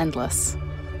is endless.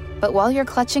 But while you're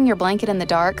clutching your blanket in the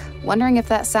dark, wondering if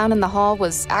that sound in the hall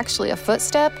was actually a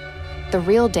footstep, the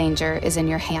real danger is in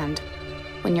your hand,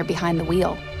 when you're behind the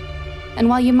wheel. And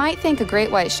while you might think a great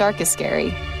white shark is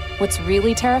scary, what's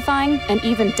really terrifying and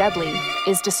even deadly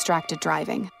is distracted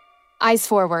driving. Eyes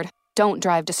forward, don't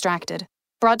drive distracted.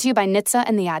 Brought to you by NHTSA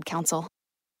and the Ad Council.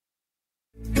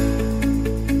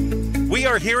 We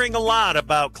are hearing a lot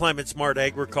about climate-smart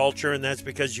agriculture, and that's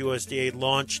because USDA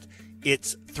launched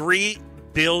its $3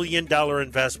 billion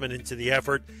investment into the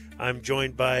effort. I'm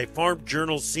joined by Farm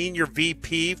Journal's Senior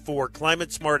VP for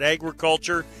Climate-Smart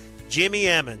Agriculture, Jimmy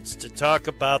Emmons, to talk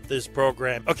about this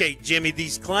program. Okay, Jimmy,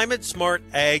 these climate-smart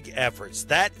ag efforts,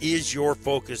 that is your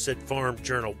focus at Farm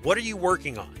Journal. What are you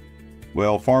working on?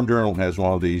 Well, Farm Journal has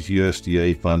one of these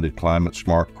USDA-funded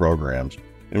climate-smart programs.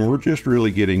 And we're just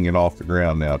really getting it off the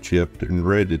ground now, Chip, and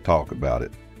ready to talk about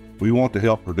it. We want to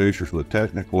help producers with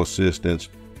technical assistance,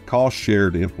 cost share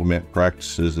to implement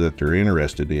practices that they're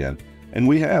interested in. And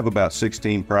we have about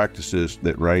 16 practices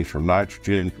that range from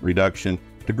nitrogen reduction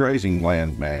to grazing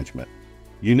land management.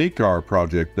 Unique to our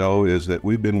project, though, is that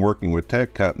we've been working with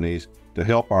tech companies to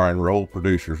help our enrolled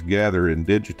producers gather and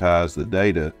digitize the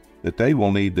data that they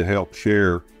will need to help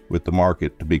share with the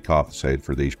market to be compensated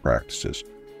for these practices.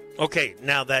 Okay,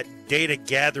 now that data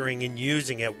gathering and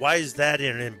using it, why is that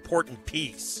an important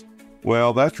piece?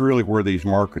 Well, that's really where these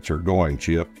markets are going,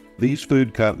 Chip. These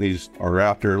food companies are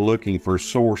out there looking for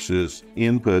sources,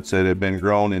 inputs that have been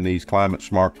grown in these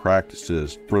climate-smart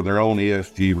practices for their own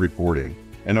ESG reporting.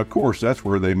 And of course, that's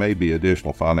where there may be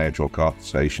additional financial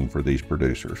compensation for these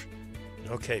producers.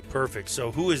 Okay, perfect.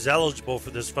 So who is eligible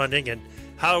for this funding, and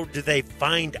how do they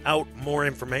find out more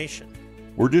information?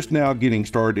 We're just now getting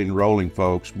started enrolling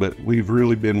folks, but we've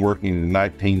really been working in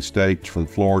 19 states from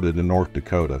Florida to North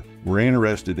Dakota. We're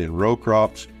interested in row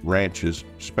crops, ranches,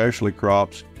 specialty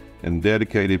crops, and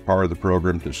dedicated part of the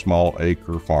program to small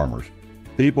acre farmers.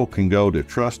 People can go to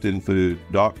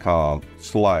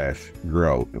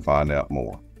trustinfood.com/grow to find out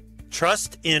more.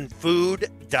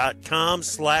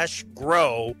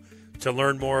 Trustinfood.com/grow to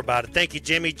learn more about it. Thank you,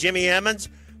 Jimmy. Jimmy Emmons,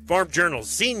 Farm Journal's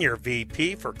Senior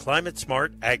VP for Climate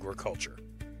Smart Agriculture.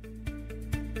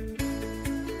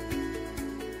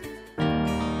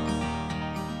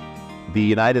 The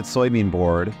United Soybean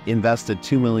Board invested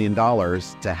 $2 million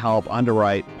to help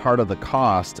underwrite part of the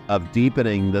cost of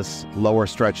deepening this lower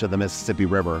stretch of the Mississippi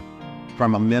River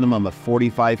from a minimum of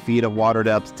 45 feet of water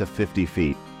depth to 50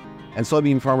 feet. And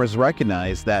soybean farmers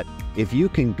recognize that if you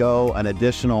can go an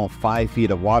additional 5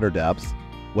 feet of water depth,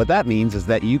 what that means is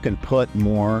that you can put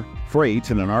more freight,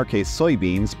 and in our case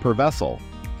soybeans, per vessel,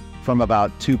 from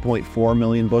about 2.4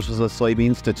 million bushels of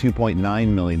soybeans to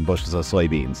 2.9 million bushels of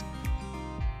soybeans.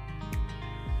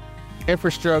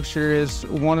 Infrastructure is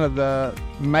one of the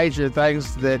major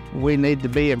things that we need to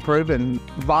be improving,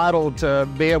 vital to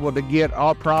be able to get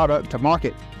our product to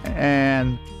market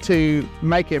and to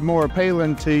make it more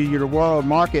appealing to your world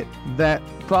market. That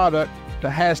product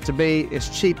has to be as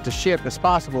cheap to ship as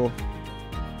possible.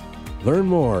 Learn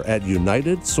more at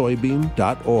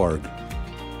unitedsoybean.org.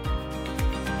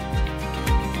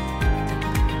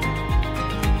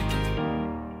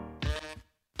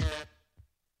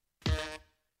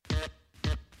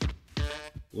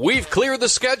 We've cleared the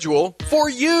schedule for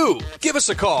you. Give us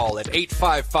a call at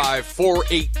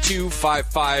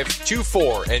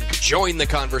 855-482-5524 and join the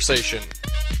conversation.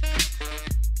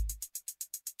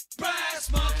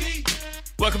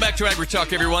 Welcome back to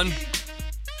AgriTalk, everyone.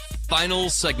 Final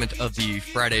segment of the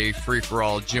Friday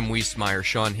free-for-all. Jim Wiesmeyer,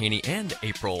 Sean Haney, and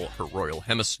April, her royal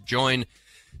highness, join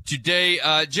today.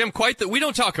 Jim, quite that we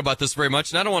don't talk about this very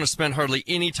much, and I don't want to spend hardly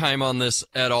any time on this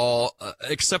at all,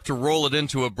 except to roll it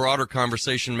into a broader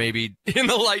conversation maybe in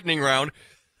the lightning round.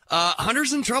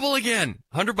 Hunter's in trouble again.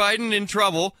 Hunter Biden in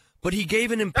trouble, but he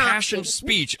gave an impassioned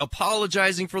speech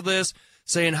apologizing for this,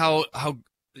 saying how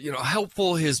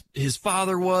helpful his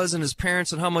father was and his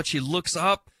parents and how much he looks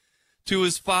up to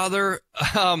his father.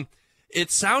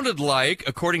 It sounded like,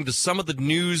 according to some of the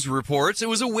news reports, it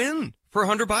was a win for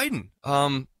Hunter Biden.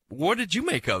 What did you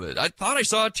make of it? I thought I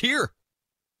saw a tear.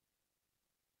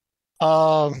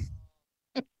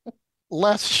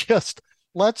 Let's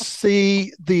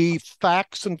see the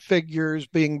facts and figures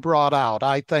being brought out.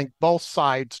 I think both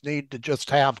sides need to just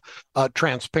have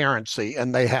transparency,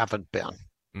 and they haven't been.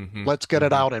 Mm-hmm. Let's get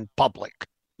it out in public.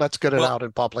 Let's get it out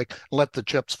in public. Let the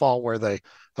chips fall where they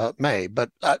may. But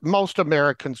most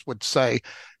Americans would say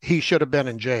he should have been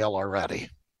in jail already.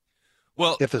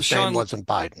 Well, if his name wasn't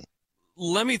Biden.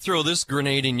 Let me throw this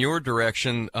grenade in your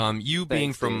direction. You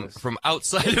being from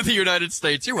outside of the United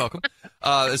States, you're welcome.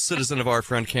 A citizen of our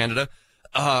friend Canada.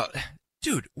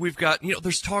 Dude, we've got,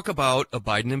 there's talk about a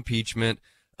Biden impeachment.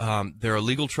 There are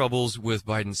legal troubles with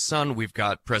Biden's son. We've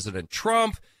got President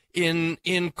Trump in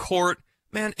court.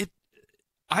 Man,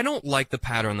 I don't like the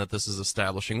pattern that this is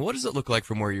establishing. What does it look like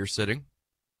from where you're sitting?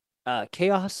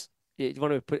 Chaos. You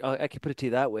want to put? I can put it to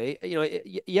you that way.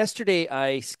 Yesterday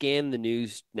I scanned the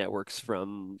news networks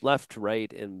from left to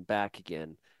right and back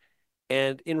again,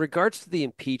 and in regards to the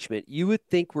impeachment, you would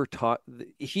think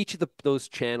each of those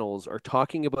channels are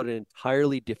talking about an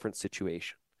entirely different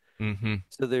situation. Mm-hmm.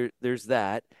 So there's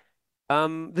that.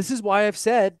 This is why I've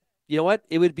said, you know what,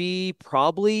 it would be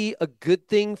probably a good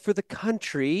thing for the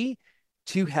country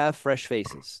to have fresh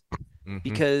faces,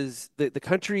 because the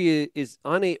country is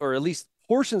or at least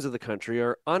portions of the country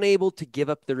are unable to give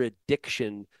up their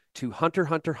addiction to Hunter,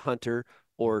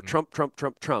 or Trump.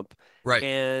 Right.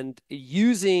 And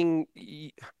using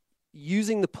the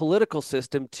political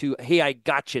system to, hey, I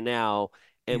got you now,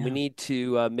 and we need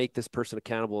to make this person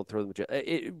accountable and throw them in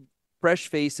jail. Fresh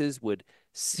faces would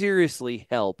seriously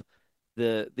help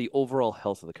the overall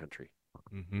health of the country.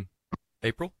 Mm-hmm.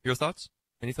 April, your thoughts?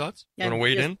 Any thoughts? Yeah, Want to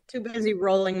wade in? Too busy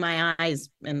rolling my eyes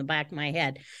in the back of my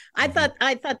head. I thought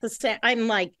I'm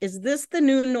like, is this the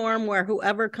new norm where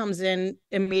whoever comes in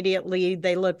immediately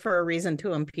they look for a reason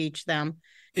to impeach them?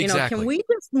 Exactly. Can we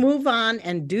just move on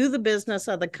and do the business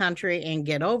of the country and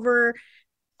get over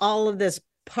all of this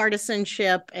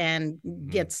partisanship and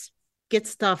get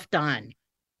stuff done?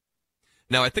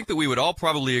 Now, I think that we would all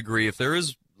probably agree if there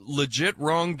is legit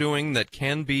wrongdoing that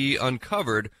can be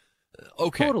uncovered,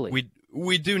 okay, totally.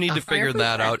 We do need to figure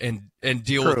that out and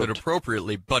deal with it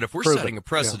appropriately. But if we're setting a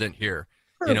precedent here,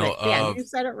 you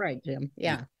said it right, Jim.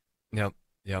 Yeah. Yep.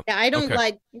 Yeah, I don't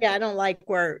like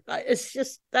where it's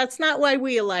just, that's not why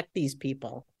we elect these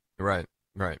people. Right.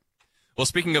 Well,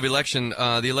 speaking of election,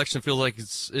 the election feels like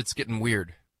it's getting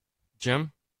weird.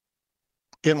 Jim?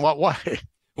 In what way?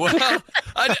 Well,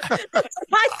 I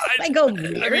go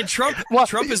weird. I mean, Trump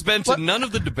has been to none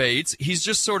of the debates. He's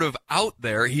just sort of out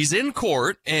there. He's in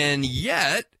court, and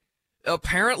yet,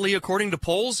 apparently, according to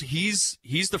polls, he's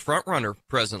the front runner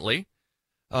presently.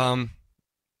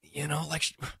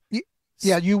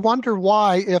 Yeah, you wonder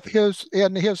why, if his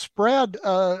spread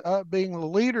being the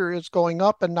leader is going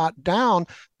up and not down,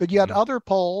 but yet other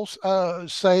polls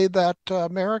say that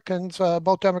Americans,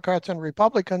 both Democrats and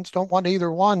Republicans, don't want either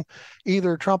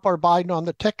Trump or Biden on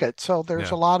the ticket. So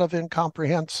there's a lot of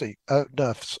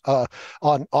incomprehensiveness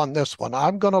on this one.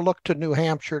 I'm going to look to New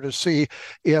Hampshire to see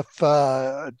if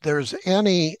there's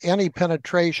any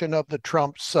penetration of the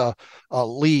Trump's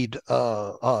lead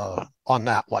on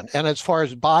that one. And as far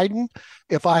as Biden,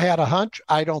 if I had a hunch,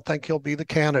 I don't think he'll be the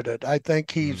candidate. I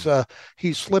think he's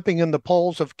slipping in the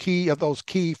polls of those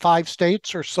key 5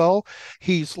 states or so.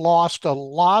 He's lost a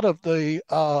lot of the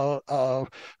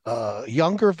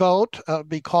younger vote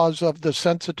because of the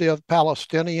sensitive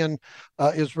Palestinian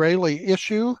Israeli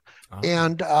issue.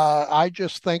 And I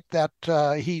just think that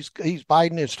he's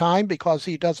biding his time because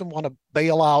he doesn't want to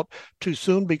bail out too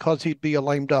soon, because he'd be a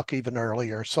lame duck even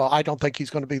earlier. So I don't think he's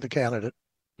going to be the candidate.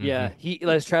 Yeah,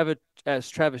 as Travis as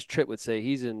Travis Tritt would say,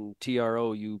 he's in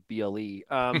TROUBLE.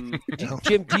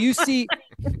 Jim, do you see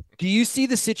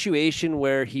the situation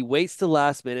where he waits the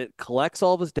last minute, collects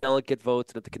all of his delegate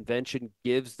votes, and at the convention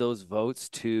gives those votes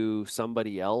to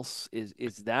somebody else?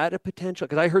 Is that a potential?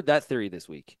 Because I heard that theory this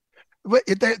week.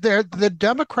 The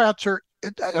Democrats are,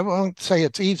 I won't say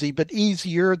it's easy, but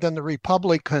easier than the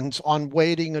Republicans on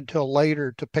waiting until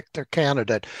later to pick their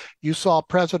candidate. You saw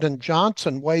President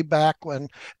Johnson way back when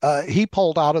he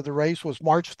pulled out of the race was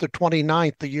March the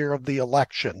 29th, the year of the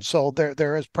election. So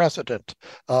there is precedent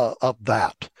of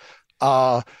that.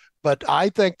 But I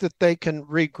think that they can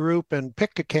regroup and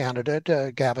pick a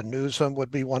candidate. Gavin Newsom would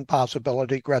be one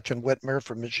possibility. Gretchen Whitmer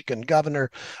for Michigan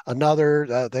governor,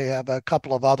 another. They have a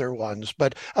couple of other ones.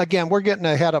 But again, we're getting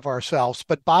ahead of ourselves.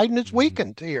 But Biden is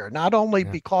weakened here, not only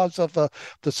because of the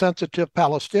sensitive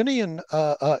Palestinian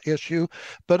issue,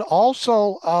 but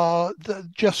also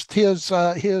just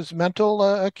his mental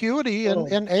acuity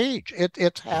and age.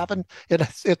 It's having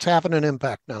an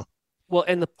impact now. Well,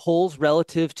 and the polls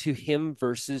relative to him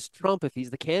versus Trump, if he's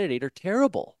the candidate, are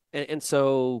terrible, and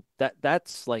so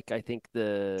that's like, I think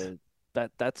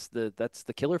that's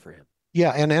the killer for him.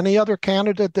 Yeah, and any other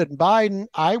candidate than Biden,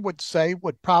 I would say,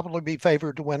 would probably be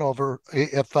favored to win over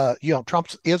if Trump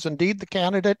is indeed the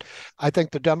candidate. I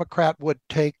think the Democrat would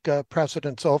take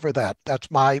precedence over that.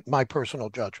 That's my personal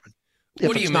judgment.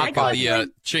 What do you make of the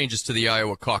changes to the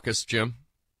Iowa caucus, Jim?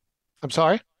 I'm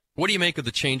sorry? What do you make of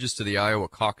the changes to the Iowa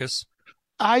caucus?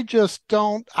 I just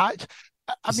don't. I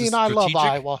mean, I love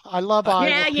Iowa. I love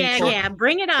Iowa. Yeah.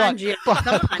 Bring it on, Jim.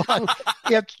 But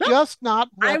it's just not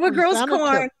Iowa girls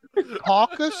corn.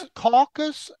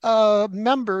 Caucus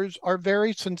members are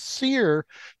very sincere,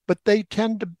 but they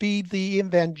tend to be the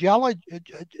evangelist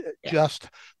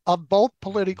of both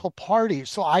political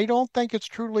parties. So I don't think it's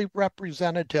truly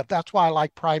representative. That's why I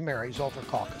like primaries over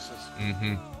caucuses.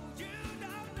 Mm-hmm.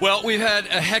 Well, we've had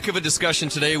a heck of a discussion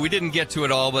today. We didn't get to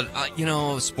it all, but,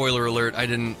 spoiler alert, I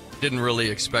didn't really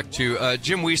expect to.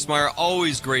 Jim Wiesmeyer,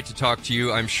 always great to talk to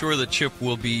you. I'm sure that Chip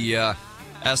will be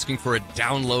asking for a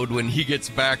download when he gets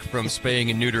back from spaying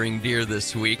and neutering deer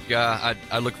this week.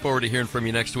 I look forward to hearing from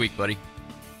you next week, buddy.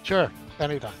 Sure,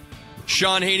 anytime.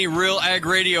 Sean Haney, Real Ag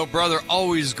Radio, brother,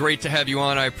 always great to have you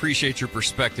on. I appreciate your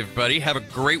perspective, buddy. Have a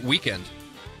great weekend.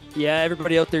 Yeah,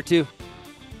 everybody out there, too.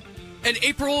 And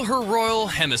April, her Royal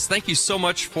Hemis, thank you so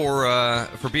much for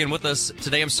being with us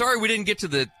today. I'm sorry we didn't get to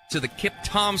the Kip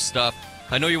Tom stuff.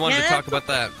 I know you wanted to talk about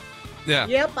that. Yeah.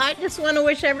 Yep. I just want to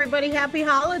wish everybody happy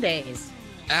holidays.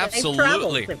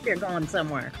 Absolutely. If you're going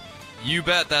somewhere. You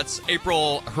bet. That's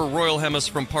April, her Royal Hemis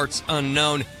from Parts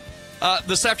Unknown.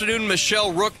 This afternoon,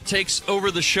 Michelle Rook takes over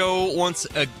the show once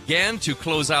again to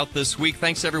close out this week.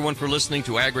 Thanks, everyone, for listening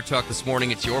to AgriTalk this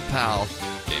morning. It's your pal,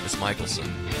 Davis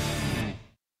Michelson.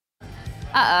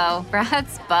 Uh-oh,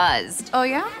 Brad's buzzed. Oh,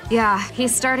 yeah? Yeah,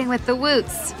 he's starting with the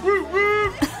woots.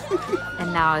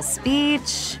 And now a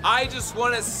speech. I just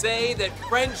want to say that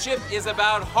friendship is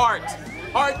about heart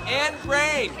and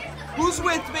brain. Who's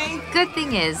with me? Good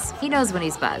thing is, he knows when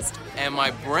he's buzzed. And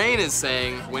my brain is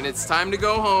saying, when it's time to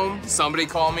go home, somebody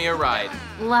call me a ride.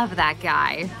 Love that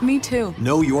guy. Me too.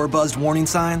 Know your buzzed warning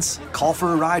signs? Call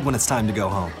for a ride when it's time to go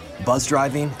home. Buzz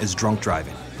driving is drunk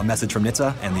driving. A message from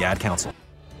NHTSA and the Ad Council.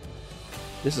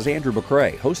 This is Andrew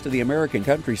McCrae, host of the American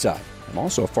Countryside. I'm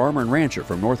also a farmer and rancher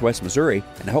from Northwest Missouri,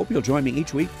 and I hope you'll join me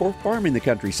each week for Farming the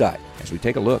Countryside, as we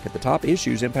take a look at the top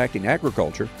issues impacting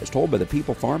agriculture as told by the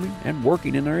people farming and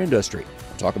working in our industry.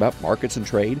 We'll talk about markets and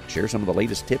trade, share some of the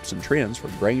latest tips and trends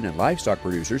from grain and livestock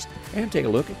producers, and take a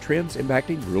look at trends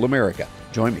impacting rural America.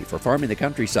 Join me for Farming the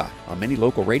Countryside on many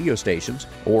local radio stations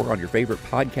or on your favorite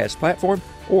podcast platform,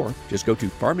 or just go to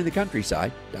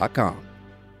farmingthecountryside.com.